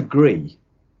don't agree.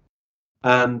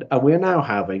 And we're now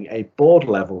having a board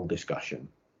level discussion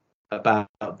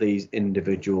about these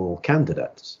individual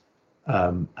candidates,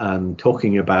 and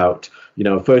talking about,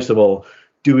 first of all,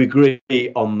 do we agree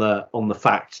on the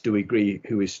facts? Do we agree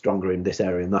who is stronger in this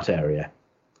area and that area?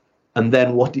 And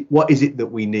then what is it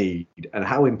that we need, and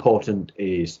how important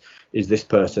is this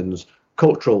person's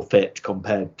cultural fit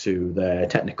compared to their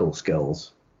technical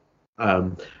skills?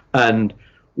 And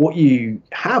what you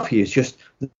have here is just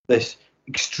this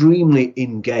extremely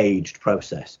engaged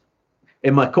process.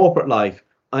 In my corporate life,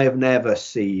 I have never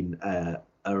seen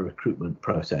a recruitment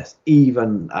process,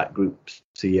 even at group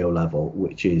CEO level,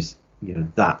 which is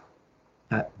that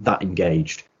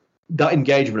engaged. That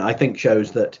engagement, I think,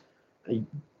 shows that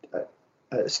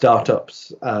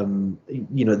startups,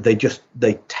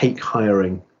 they take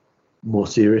hiring more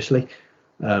seriously.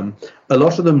 A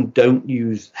lot of them don't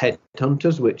use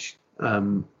headhunters, which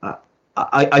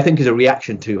I think is a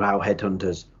reaction to how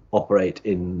headhunters operate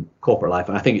in corporate life,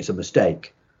 and I think it's a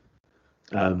mistake.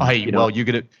 Well, you're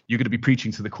gonna be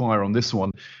preaching to the choir on this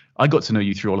one. I got to know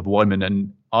you through Oliver Wyman,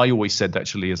 and I always said,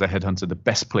 actually, as a headhunter, the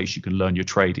best place you can learn your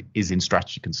trade is in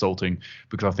strategy consulting,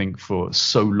 because I think for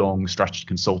so long strategy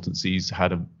consultancies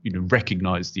had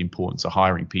recognized the importance of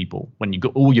hiring people. When you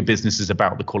got all your business is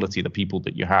about the quality of the people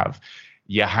that you have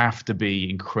to be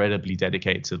incredibly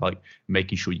dedicated to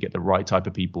making sure you get the right type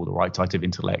of people, the right type of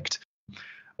intellect.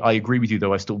 I agree with you,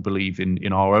 though. I still believe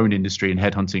in our own industry in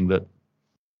headhunting that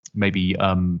maybe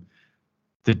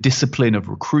the discipline of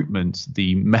recruitment,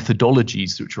 the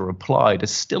methodologies which are applied, are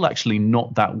still actually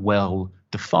not that well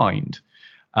defined.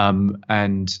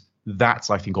 And that's,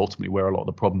 I think, ultimately where a lot of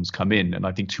the problems come in. And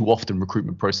I think too often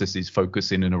recruitment processes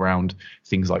focus in and around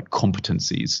things like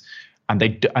competencies. And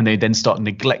they then start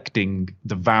neglecting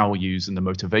the values and the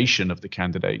motivation of the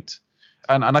candidate.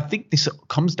 And I think this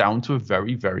comes down to a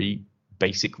very, very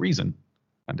basic reason,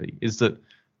 Andy, is that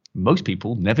most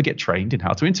people never get trained in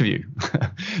how to interview.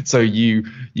 So you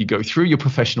go through your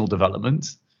professional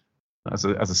development as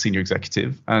a senior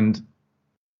executive, and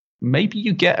maybe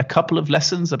you get a couple of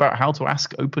lessons about how to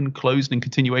ask open, closed, and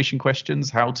continuation questions,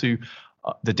 how to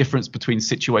the difference between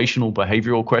situational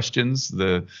behavioral questions,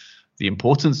 the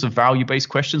importance of value-based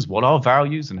questions. What are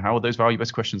values and how are those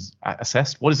value-based questions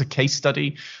assessed? What is a case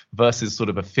study versus sort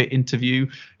of a fit interview?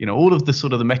 All of the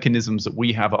sort of the mechanisms that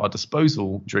we have at our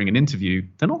disposal during an interview,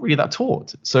 they're not really that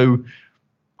taught. So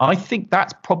I think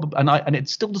that's probably, I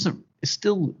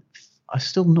still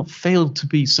not failed to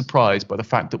be surprised by the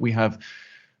fact that we have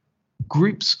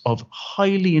groups of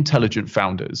highly intelligent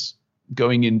founders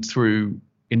going into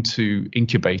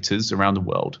incubators around the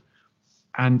world,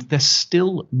 and they're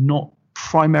still not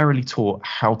primarily taught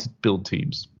how to build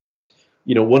teams.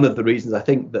 One of the reasons I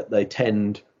think that they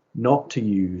tend not to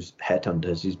use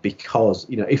headhunters is because,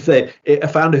 if a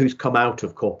founder who's come out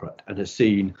of corporate and has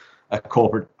seen a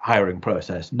corporate hiring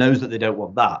process knows that they don't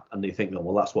want that, and they think,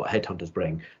 well, that's what headhunters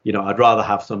bring. I'd rather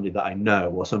have somebody that I know,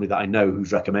 or somebody that I know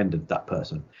who's recommended that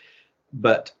person.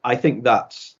 But I think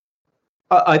that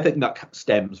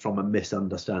stems from a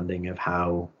misunderstanding of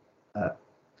how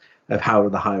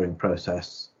the hiring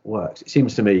process works. It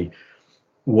seems to me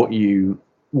what you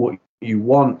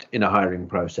want in a hiring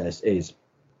process is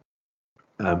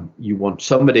you want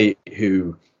somebody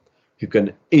who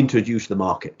can introduce the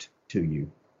market to you.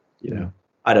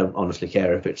 I don't honestly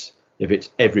care if it's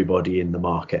everybody in the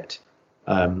market,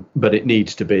 but it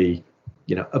needs to be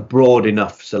a broad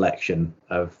enough selection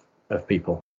of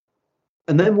people.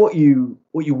 And then what you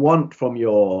want from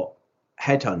your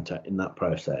headhunter in that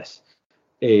process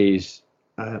is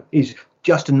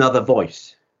just another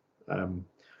voice.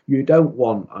 You don't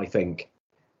want, I think,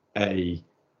 a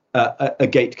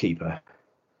gatekeeper.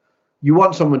 You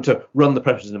want someone to run the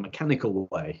process in a mechanical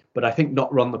way, but I think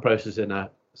not run the process in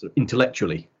a sort of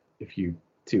intellectually, if you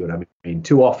see what I mean.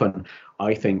 Too often,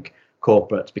 I think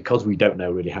corporates, because we don't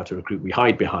know really how to recruit, we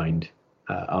hide behind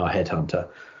our headhunter.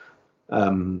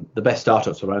 The best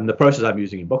startups around, the process I'm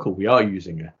using in Buckle, we are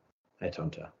using a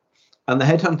headhunter. And the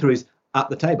headhunter is at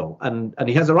the table, and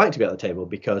he has a right to be at the table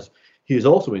because he has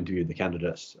also interviewed the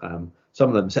candidates, some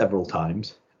of them several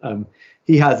times.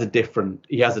 He has a different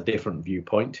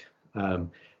viewpoint,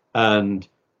 and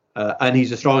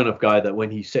he's a strong enough guy that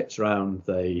when he sits around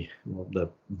the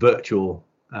virtual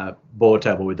board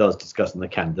table with us discussing the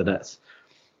candidates,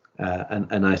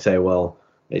 and I say, well,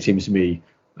 it seems to me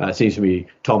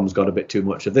Tom's got a bit too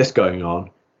much of this going on.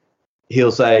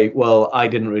 He'll say, well, I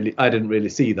didn't really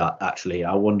see that, actually.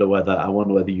 I wonder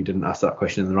whether you didn't ask that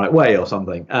question in the right way or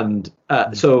something. And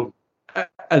so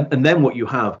then what you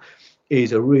have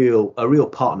is a real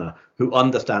partner who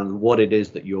understands what it is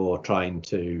that you're trying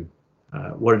to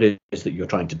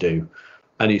do,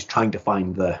 and is trying to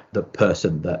find the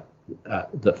person that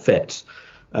fits.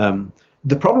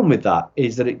 The problem with that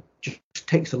is that it just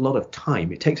takes a lot of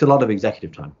time. It takes a lot of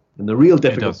executive time. And the real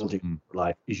difficulty in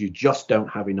life is you just don't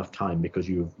have enough time because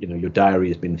your diary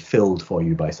has been filled for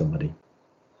you by somebody.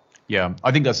 Yeah,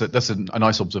 I think that's a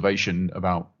nice observation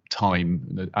about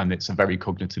time, and it's a very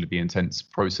cognitively intense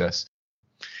process.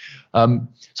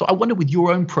 So I wonder, with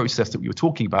your own process that we were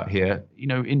talking about here,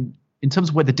 in terms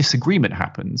of where the disagreement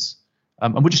happens,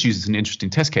 and we'll just use this as an interesting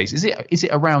test case. Is it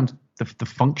around the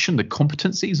function, the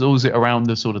competencies, or is it around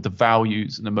the sort of the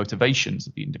values and the motivations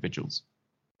of the individuals?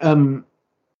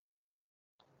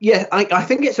 Yeah, I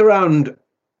think it's around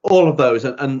all of those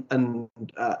and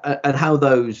how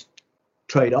those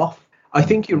trade off. I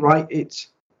think you're right. It's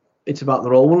about the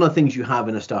role. One of the things you have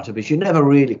in a startup is you're never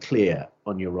really clear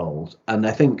on your roles, and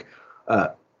I think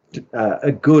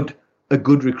a good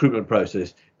recruitment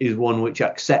process is one which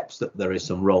accepts that there is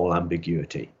some role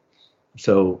ambiguity.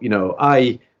 So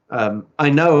I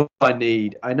know I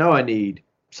need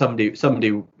somebody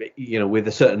with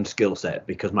a certain skill set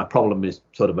because my problem is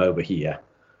sort of over here,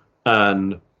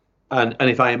 and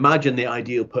if I imagine the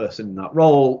ideal person in that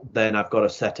role, then I've got a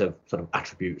set of sort of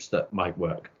attributes that might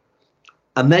work.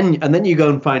 And then you go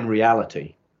and find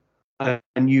reality,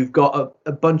 and you've got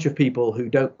a bunch of people who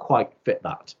don't quite fit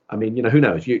that. I mean, who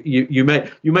knows? You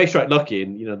may strike lucky,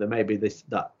 and there may be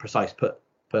that precise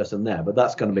person there, but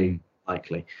that's going to be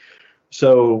likely.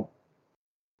 So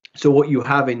what you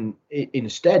have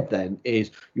instead then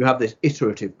is you have this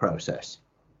iterative process,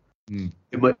 in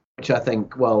which I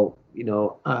think,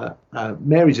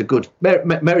 Mary's a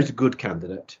good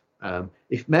candidate.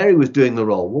 If Mary was doing the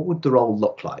role, what would the role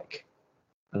look like?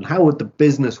 And how would the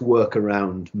business work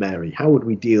around Mary? How would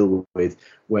we deal with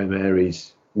where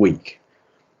Mary's weak?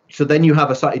 So then you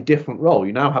have a slightly different role.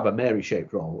 You now have a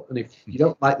Mary-shaped role. And if you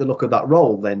don't like the look of that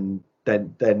role, then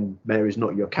Mary's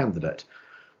not your candidate.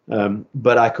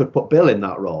 But I could put Bill in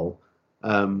that role.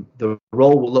 The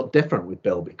role will look different with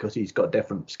Bill because he's got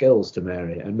different skills to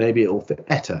Mary, and maybe it will fit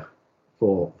better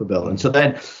for Bill. And so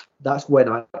then that's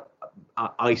when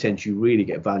I sense you really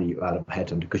get value out of a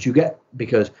headhunter,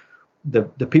 because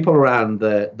the people around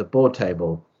the board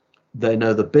table, they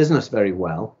know the business very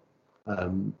well.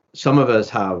 Some of us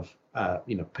have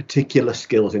particular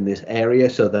skills in this area,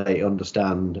 so they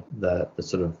understand the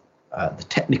sort of the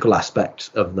technical aspects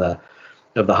of the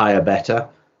hire better.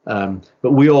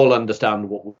 But we all understand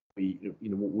what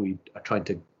we are trying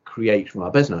to create from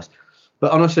our business.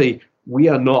 But honestly, we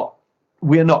are not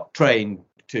trained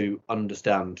to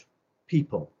understand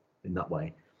people in that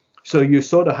way. So you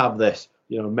sort of have this.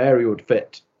 Mary would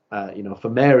fit. For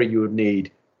Mary, you would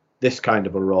need this kind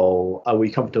of a role. Are we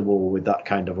comfortable with that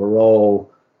kind of a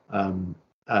role? Have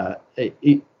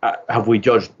we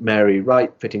judged Mary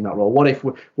right fitting that role? What if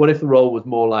the role was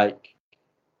more like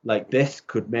this?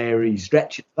 Could Mary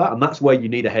stretch that? And that's where you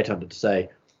need a headhunter to say,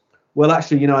 well,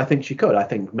 actually, I think she could. I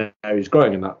think Mary's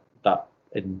growing in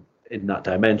that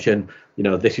dimension.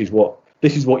 This is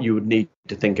what you would need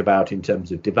to think about in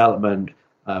terms of development.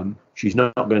 She's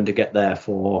not going to get there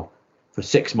for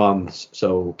 6 months.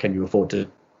 So can you afford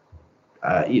to,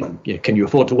 can you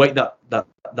afford to wait that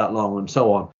long, and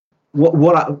so on?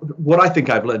 What I think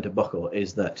I've learned at Buckle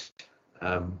is that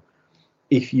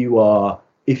if you are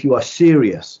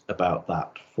serious about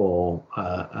that for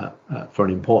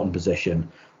an important position,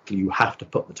 you have to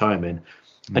put the time in,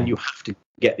 and you have to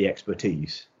get the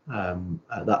expertise.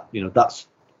 That's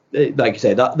like you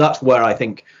say, that's where I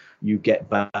think you get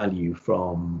value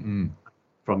from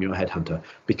your headhunter,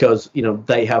 because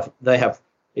they have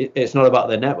it's not about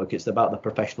their network, it's about the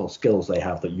professional skills they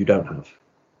have that you don't have.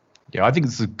 Yeah, I think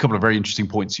there's a couple of very interesting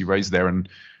points you raised there, and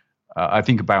I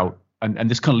think about and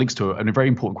this kind of links to a very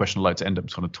important question I'd like to end up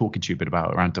sort of talking to you a bit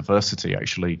about around diversity,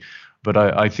 actually. But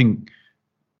I think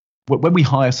when we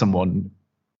hire someone,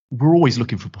 we're always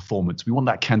looking for performance. We want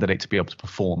that candidate to be able to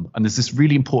perform. And there's this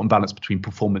really important balance between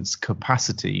performance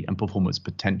capacity and performance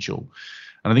potential.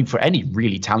 And I think for any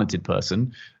really talented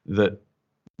person, that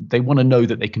they want to know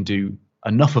that they can do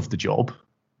enough of the job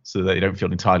so that they don't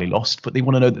feel entirely lost, but they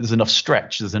want to know that there's enough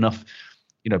stretch, there's enough,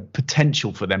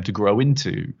 potential for them to grow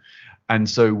into. And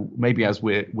so maybe as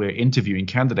we're interviewing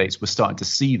candidates, we're starting to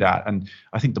see that. And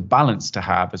I think the balance to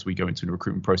have as we go into the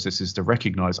recruitment process is to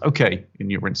recognize, okay, in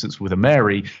your instance with a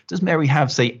Mary, does Mary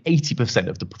have, say, 80%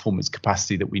 of the performance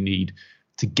capacity that we need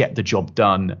to get the job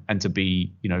done and to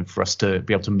be, for us to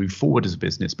be able to move forward as a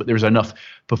business? But there's enough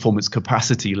performance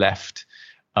capacity left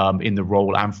in the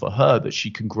role and for her that she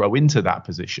can grow into that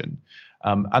position.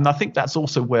 And I think that's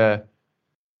also where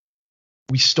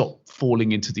we stop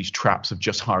falling into these traps of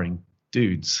just hiring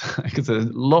dudes, because there's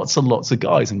lots and lots of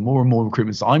guys, and more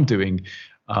recruitments I'm doing,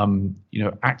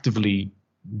 actively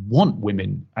want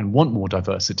women and want more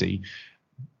diversity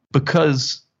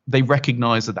because they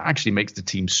recognize that actually makes the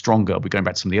team stronger. We're going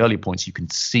back to some of the earlier points. You can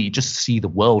see the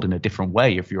world in a different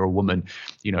way. If you're a woman,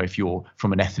 if you're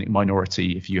from an ethnic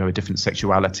minority, if you have a different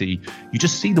sexuality, you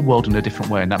just see the world in a different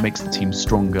way, and that makes the team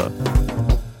stronger.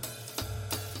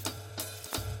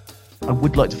 I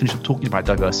would like to finish up talking about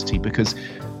diversity because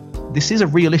this is a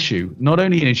real issue, not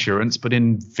only in insurance, but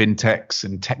in fintechs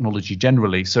and technology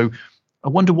generally. So I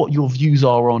wonder what your views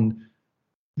are on,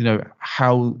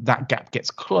 how that gap gets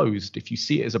closed, if you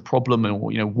see it as a problem,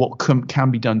 and what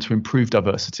can be done to improve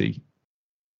diversity.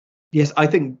 Yes, I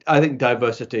think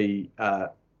diversity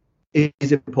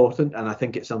is important, and I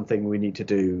think it's something we need to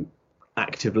do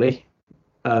actively.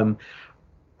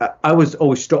 I was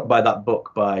always struck by that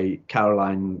book by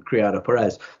Caroline Criado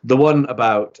Perez, the one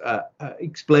about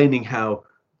explaining how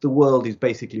the world is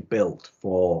basically built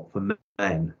for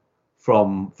men,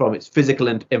 from its physical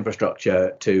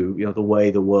infrastructure to the way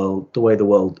the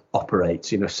world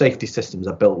operates. Safety systems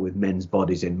are built with men's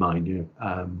bodies in mind,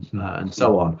 and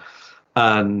so on,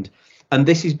 and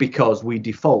this is because we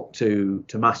default to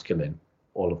masculine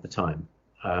all of the time,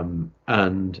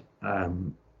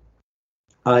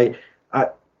 I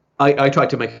try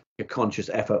to make a conscious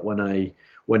effort when I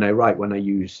write, when I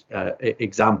use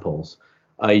examples.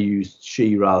 I use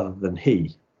she rather than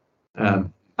he,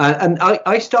 and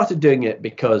I started doing it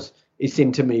because it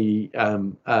seemed to me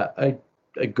a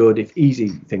good, if easy,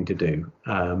 thing to do.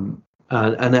 And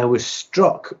I was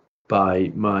struck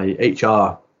by my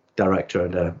HR director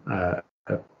at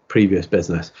a previous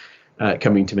business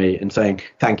coming to me and saying,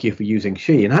 "Thank you for using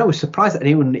she." And I was surprised that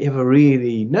anyone ever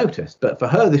really noticed. But for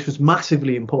her, this was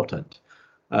massively important.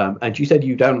 And she said,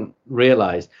 "You don't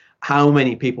realize how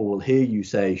many people will hear you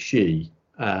say she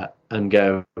and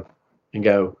go,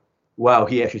 wow,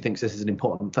 he actually thinks this is an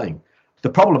important thing." The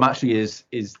problem actually is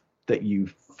that you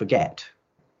forget.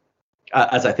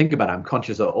 As I think about it, I'm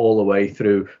conscious that all the way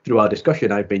through our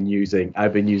discussion, I've been using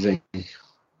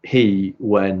he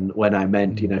when I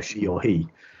meant she or he.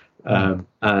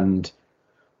 And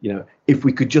if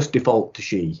we could just default to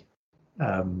she,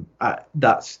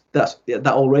 that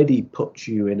already puts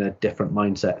you in a different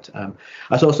mindset.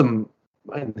 I saw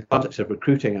in the context of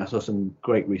recruiting, I saw some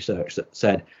great research that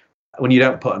said when you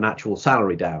don't put an actual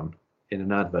salary down in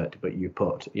an advert, but you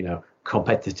put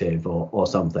competitive or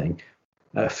something,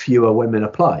 fewer women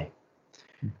apply.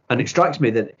 And it strikes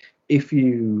me that if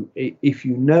you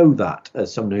know that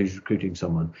as someone who's recruiting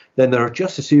someone, then there are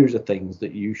just a series of things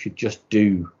that you should just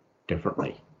do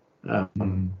differently. Write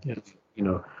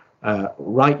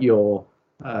your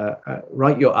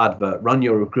advert, run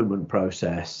your recruitment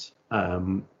process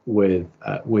with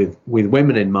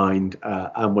women in mind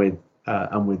and with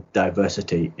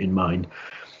diversity in mind.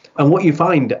 And what you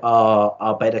find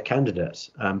are better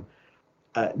candidates.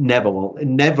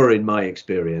 Never in my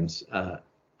experience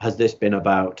has this been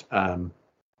about I'm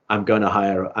going to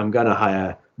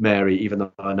hire Mary even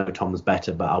though I know Tom's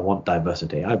better, but I want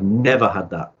diversity. I've never had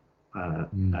that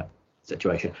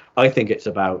situation. I think it's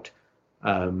about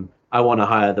I want to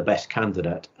hire the best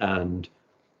candidate, and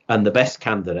the best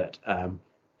candidate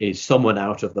is someone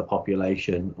out of the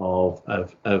population of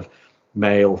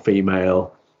male,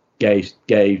 female, gay,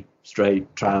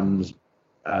 straight, trans,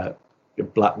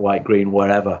 black, white, green,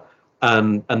 wherever,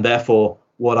 and therefore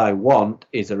what I want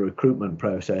is a recruitment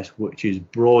process which is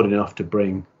broad enough to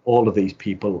bring all of these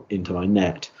people into my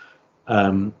net,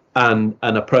 and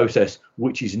a process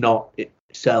which is not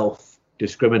itself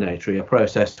discriminatory, a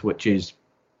process which is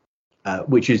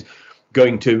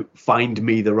going to find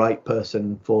me the right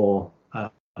person for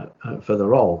the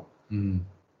role.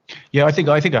 Yeah, I think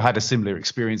I had a similar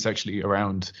experience actually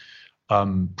around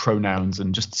pronouns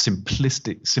and just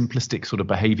simplistic sort of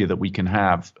behavior that we can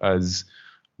have as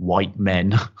white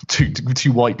men,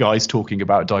 two white guys talking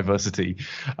about diversity,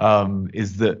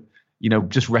 is that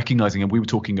just recognizing, and we were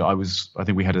talking, I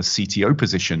think we had a CTO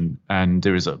position, and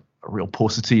there is a real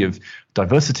paucity of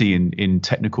diversity in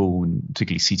technical and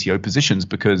particularly CTO positions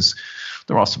because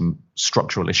there are some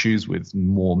structural issues with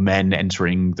more men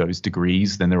entering those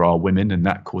degrees than there are women, and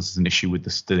that causes an issue with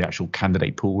the actual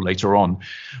candidate pool later on.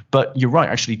 But you're right,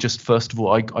 actually, just first of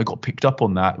all, I got picked up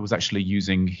on that. It was actually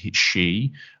using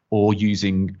she or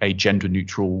using a gender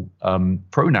neutral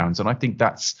pronouns, and I think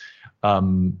that's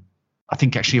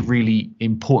actually a really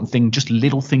important thing, just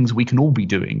little things we can all be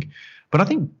doing. But I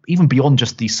think even beyond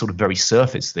just these sort of very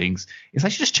surface things, it's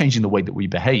actually just changing the way that we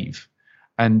behave.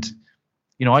 And,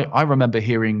 I remember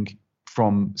hearing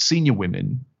from senior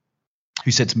women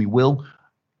who said to me, "Will,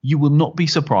 you will not be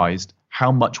surprised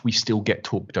how much we still get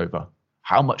talked over,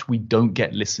 how much we don't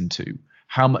get listened to,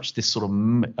 how much this sort of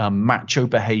macho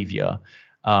behavior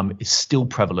is still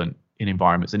prevalent in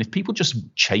environments. And if people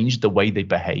just change the way they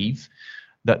behave,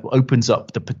 that opens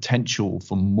up the potential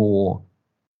for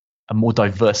a more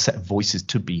diverse set of voices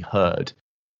to be heard.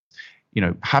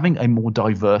 Having a more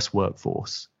diverse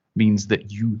workforce means that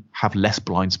you have less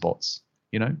blind spots.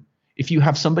 If you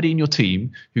have somebody in your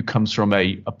team who comes from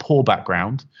a poor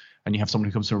background and you have someone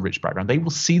who comes from a rich background, they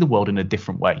will see the world in a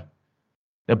different way.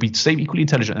 They'll be same equally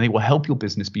intelligent, and they will help your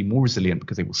business be more resilient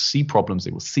because they will see problems,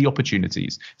 they will see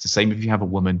opportunities. It's the same if you have a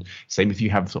woman, same if you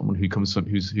have someone who comes from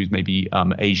who's maybe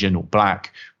Asian or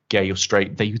black, gay or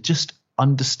straight. They just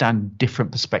understand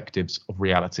different perspectives of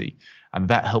reality, and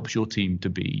that helps your team to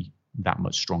be that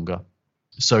much stronger.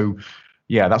 So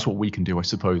yeah, that's what we can do, I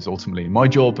suppose, ultimately in my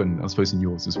job, and I suppose in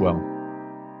yours as well.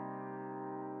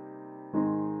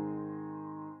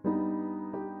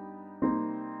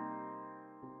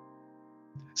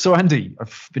 So Andy,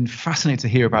 I've been fascinated to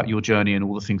hear about your journey and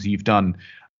all the things that you've done.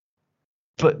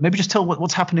 But maybe just tell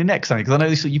what's happening next, Andy, because I know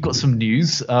you've got some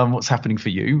news. What's happening for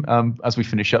you as we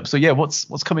finish up? So yeah, what's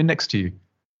coming next to you?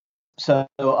 So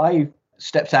I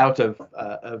stepped out of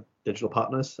Digital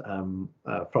Partners from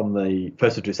the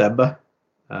 1st of December,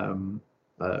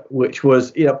 which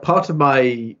was part of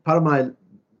my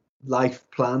life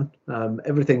plan.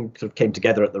 Everything sort of came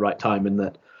together at the right time in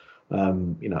that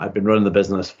I'd been running the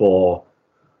business for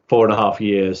 4.5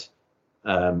 years.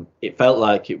 It felt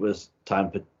like it was time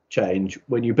for change.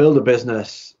 When you build a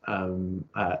business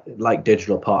like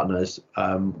Digital Partners,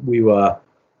 we were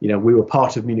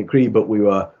part of Munich Re, but we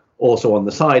were also on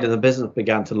the side, and the business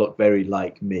began to look very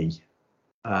like me.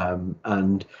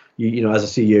 And you as a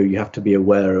CEO, you have to be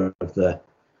aware of the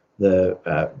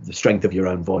strength of your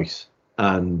own voice.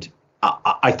 And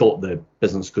I thought the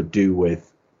business could do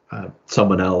with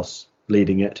someone else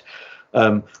leading it.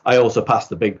 I also passed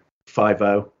the big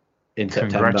 5-0 in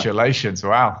September. Congratulations!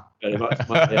 Wow. Very much.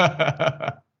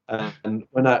 Yeah. And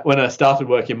when I started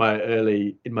work in my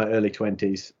early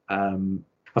 20s, I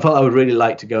felt I would really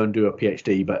like to go and do a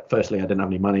PhD, but firstly, I didn't have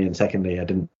any money, and secondly, I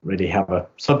didn't really have a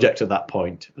subject at that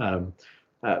point.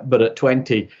 But at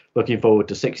 20, looking forward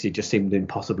to 60 just seemed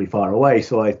impossibly far away.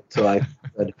 So I said,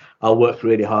 I'll work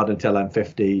really hard until I'm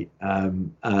 50,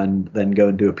 and then go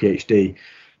and do a PhD,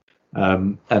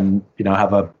 and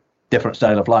have a different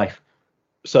style of life.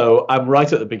 So I'm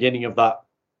right at the beginning of that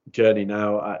journey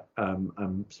now.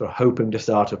 I'm sort of hoping to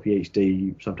start a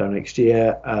PhD sometime next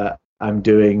year. I'm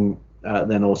doing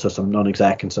then also some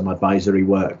non-exec and some advisory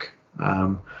work.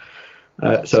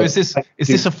 So is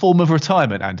this a form of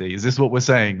retirement, Andy? Is this what we're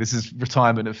saying? This is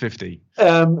retirement at 50?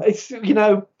 It's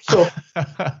sort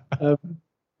of,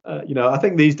 I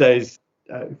think these days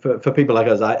for people like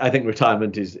us, I think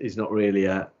retirement is not really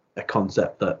a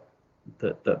concept that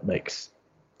makes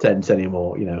sense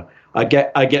anymore. I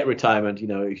get retirement.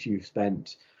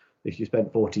 If you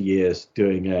spent 40 years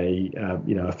doing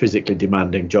a physically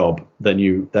demanding job,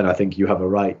 then I think you have a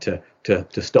right to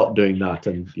stop doing that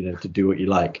and to do what you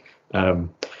like. My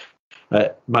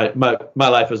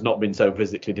life has not been so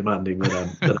physically demanding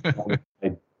that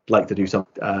I'd like to do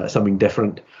something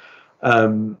different.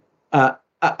 And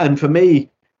for me,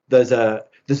 there's a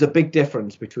big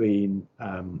difference between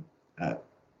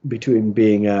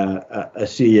being a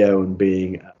CEO and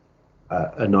being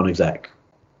a non-exec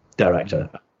director.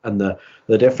 And the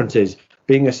difference is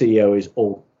being a CEO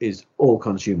is all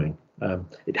consuming.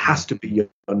 It has to be your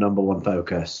number one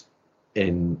focus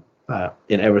in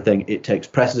everything. It takes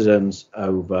precedence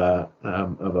over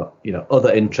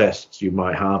other interests you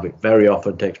might have. It very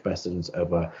often takes precedence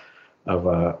over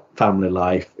family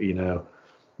life.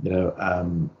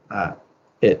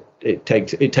 It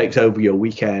takes over your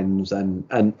weekends, and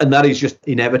that is just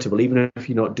inevitable. Even if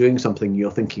you're not doing something,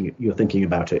 you're thinking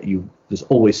about it. There's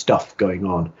always stuff going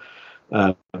on.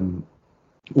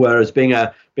 Whereas being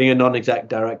a non-exec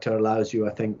director allows you,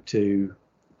 I think, to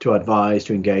advise,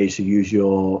 to engage, to use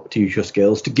your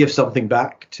skills, to give something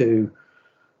back to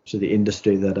the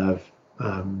industry that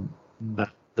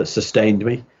that sustained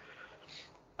me,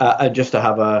 and just to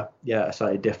have a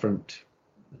slightly different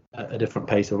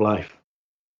pace of life.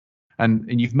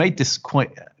 And you've made this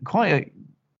quite an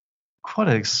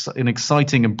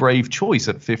exciting and brave choice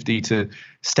at 50 to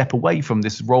step away from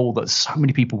this role that so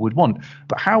many people would want.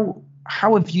 But how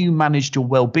have you managed your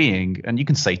well-being? And you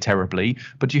can say terribly,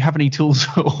 but do you have any tools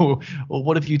or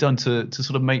what have you done to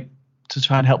sort of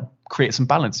try and help create some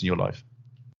balance in your life?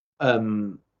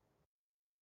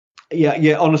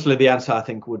 Yeah. Honestly, the answer I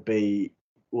think would be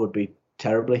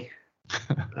terribly.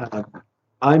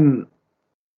 I'm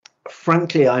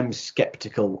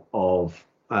skeptical of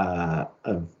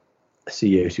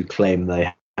CEOs who claim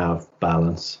they have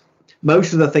balance.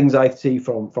 Most of the things I see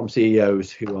from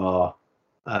CEOs who are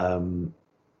who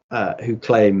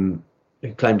claim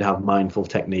to have mindful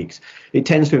techniques, it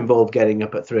tends to involve getting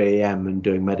up at 3 a.m. and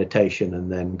doing meditation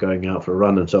and then going out for a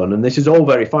run and so on. And this is all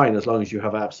very fine as long as you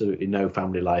have absolutely no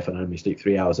family life and only sleep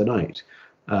 3 hours a night.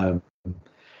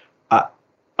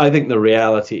 I think the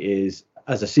reality is,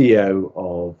 as a CEO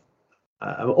of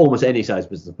almost any size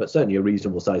business, but certainly a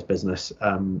reasonable size business,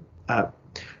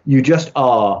 you just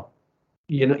are,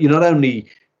 you're not only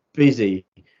busy,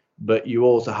 but you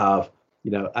also have,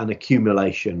 an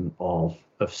accumulation of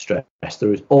stress.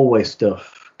 There is always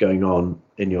stuff going on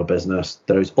in your business.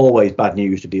 There is always bad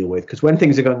news to deal with, because when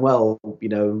things are going well, you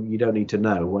don't need to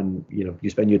know. When you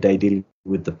spend your day dealing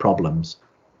with the problems.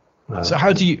 So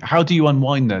how do you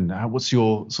unwind then? What's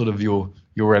your sort of your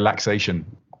relaxation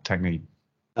technique?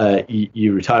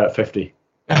 You retire at 50.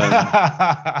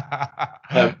 I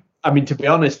mean, to be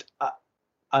honest,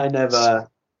 I never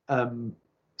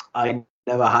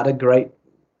had a great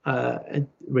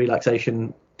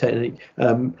relaxation technique.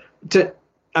 I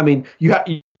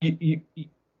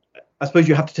suppose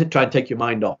you have to try and take your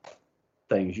mind off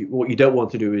things. What you don't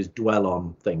want to do is dwell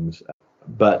on things.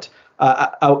 But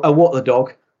I walk the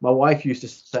dog. My wife used to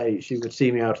say she would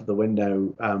see me out of the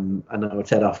window, and I would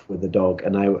set off with the dog,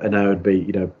 and I would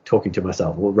be, talking to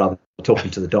myself, or rather talking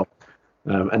to the dog,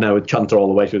 and I would chunter all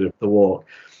the way through the walk.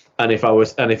 And if I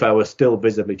was still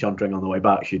visibly chuntering on the way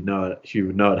back, she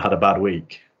would know I'd had a bad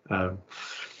week. Well,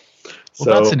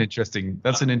 that's an interesting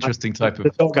type of.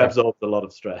 The dog absorbs a lot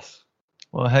of stress.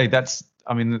 Well, hey, it's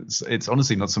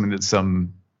honestly not something that's to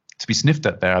be sniffed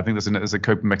at there. I think there's a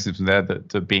coping mechanism there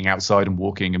that being outside and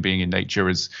walking and being in nature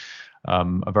is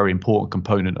a very important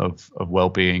component of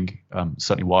well-being.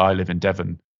 Certainly why I live in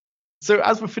Devon. So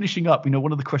as we're finishing up,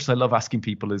 one of the questions I love asking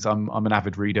people is I'm an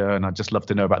avid reader, and I'd just love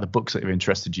to know about the books that have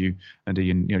interested you, Andy,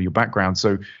 and your background.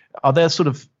 So are there sort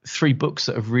of 3 books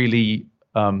that have really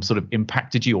sort of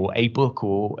impacted you, or a book,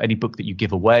 or any book that you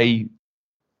give away?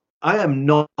 I am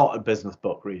not a business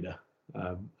book reader.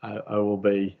 I will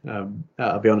be.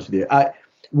 I'll be honest with you.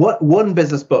 One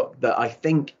business book that I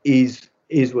think is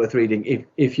worth reading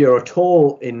if you're at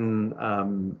all in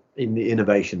the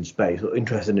innovation space or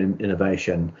interested in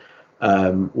innovation,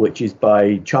 which is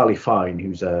by Charlie Fine,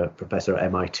 who's a professor at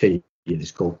MIT. It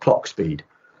is called Clock Speed,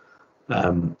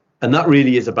 and that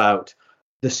really is about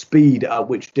the speed at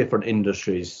which different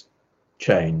industries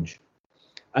change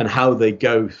and how they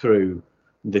go through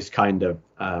this kind of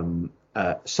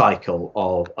cycle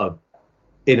of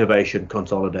innovation,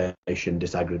 consolidation,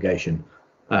 disaggregation.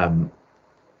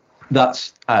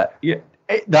 That's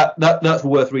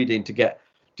worth reading to get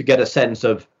a sense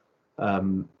of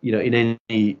in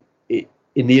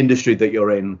the industry that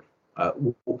you're in,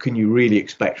 what can you really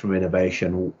expect from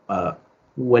innovation?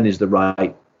 When is the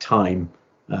right time?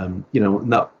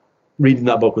 Reading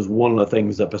that book was one of the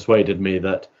things that persuaded me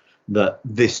that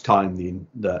this time the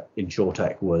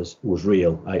InsurTech was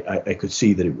real. I could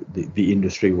see that the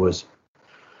industry was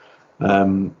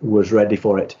ready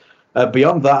for it.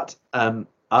 Beyond that,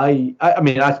 I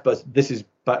suppose this is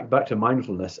back to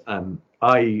mindfulness.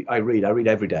 I read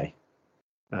every day.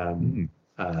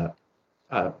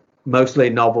 Mostly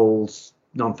novels,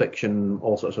 non-fiction,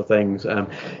 all sorts of things.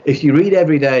 If you read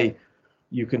every day,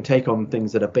 you can take on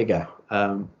things that are bigger.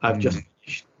 I've just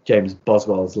finished James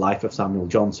Boswell's Life of Samuel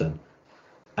Johnson,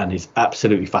 and it's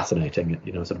absolutely fascinating.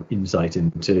 Sort of insight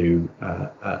into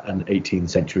an 18th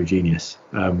century genius.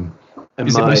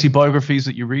 Is it mostly biographies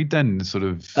that you read then? Sort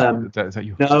of.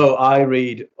 No, I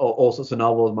read all sorts of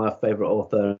novels. My favorite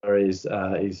author is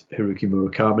Haruki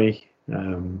Murakami.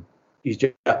 He's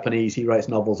Japanese. He writes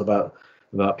novels about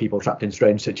people trapped in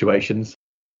strange situations.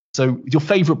 So your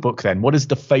favorite book then? What is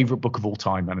the favorite book of all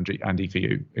time, Andy, for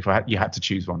you? If you had to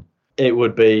choose one, it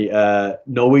would be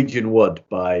Norwegian Wood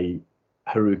by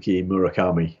Haruki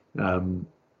Murakami,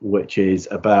 which is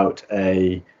about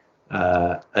a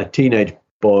teenage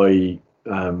boy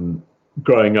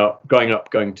growing up,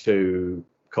 going to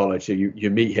college. So you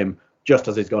meet him just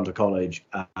as he's gone to college,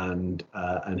 and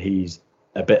he's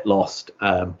a bit lost.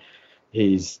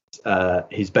 His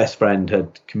best friend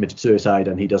had committed suicide,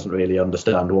 and he doesn't really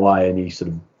understand why, and he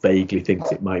sort of vaguely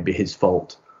thinks it might be his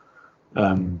fault.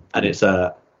 And it's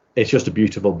just a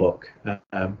beautiful book.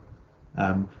 I'm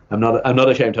not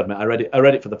ashamed to admit I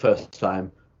read it for the first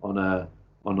time on a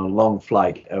long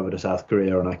flight over to South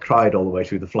Korea, and I cried all the way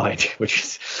through the flight,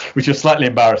 which is slightly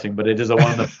embarrassing, but it is a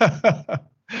wonderful.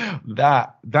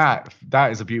 that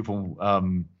is a beautiful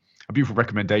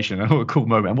recommendation and a cool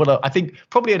moment. And I think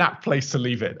probably an apt place to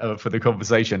leave it for the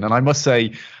conversation. And I must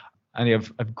say, Andy,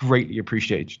 I've greatly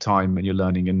appreciated your time and your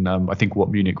learning. And I think what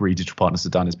Munich Re Digital Partners has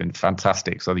done has been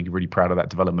fantastic. So I think you're really proud of that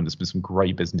development. There's been some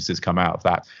great businesses come out of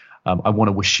that. I want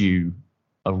to wish you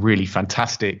a really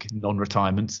fantastic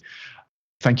non-retirement.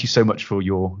 Thank you so much for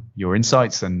your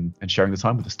insights and sharing the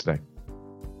time with us today.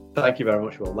 Thank you very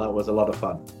much, Will. That was a lot of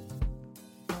fun.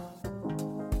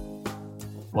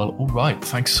 Well, all right.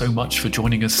 Thanks so much for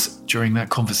joining us during that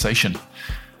conversation.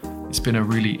 It's been a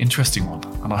really interesting one,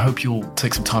 and I hope you'll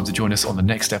take some time to join us on the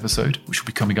next episode, which will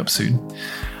be coming up soon.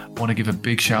 I want to give a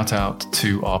big shout out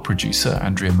to our producer,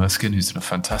 Andrea Merskin, who's done a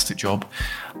fantastic job.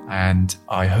 And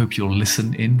I hope you'll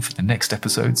listen in for the next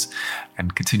episodes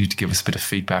and continue to give us a bit of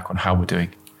feedback on how we're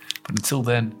doing. But until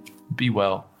then, be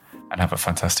well and have a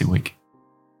fantastic week.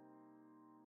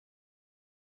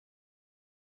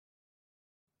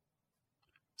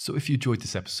 So if you enjoyed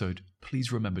this episode,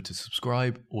 please remember to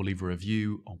subscribe or leave a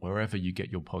review on wherever you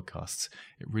get your podcasts.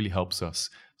 It really helps us,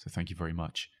 so thank you very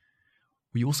much.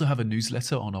 We also have a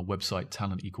newsletter on our website,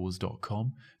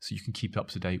 talentequals.com, so you can keep up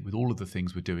to date with all of the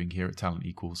things we're doing here at Talent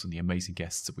Equals and the amazing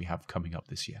guests that we have coming up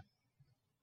this year.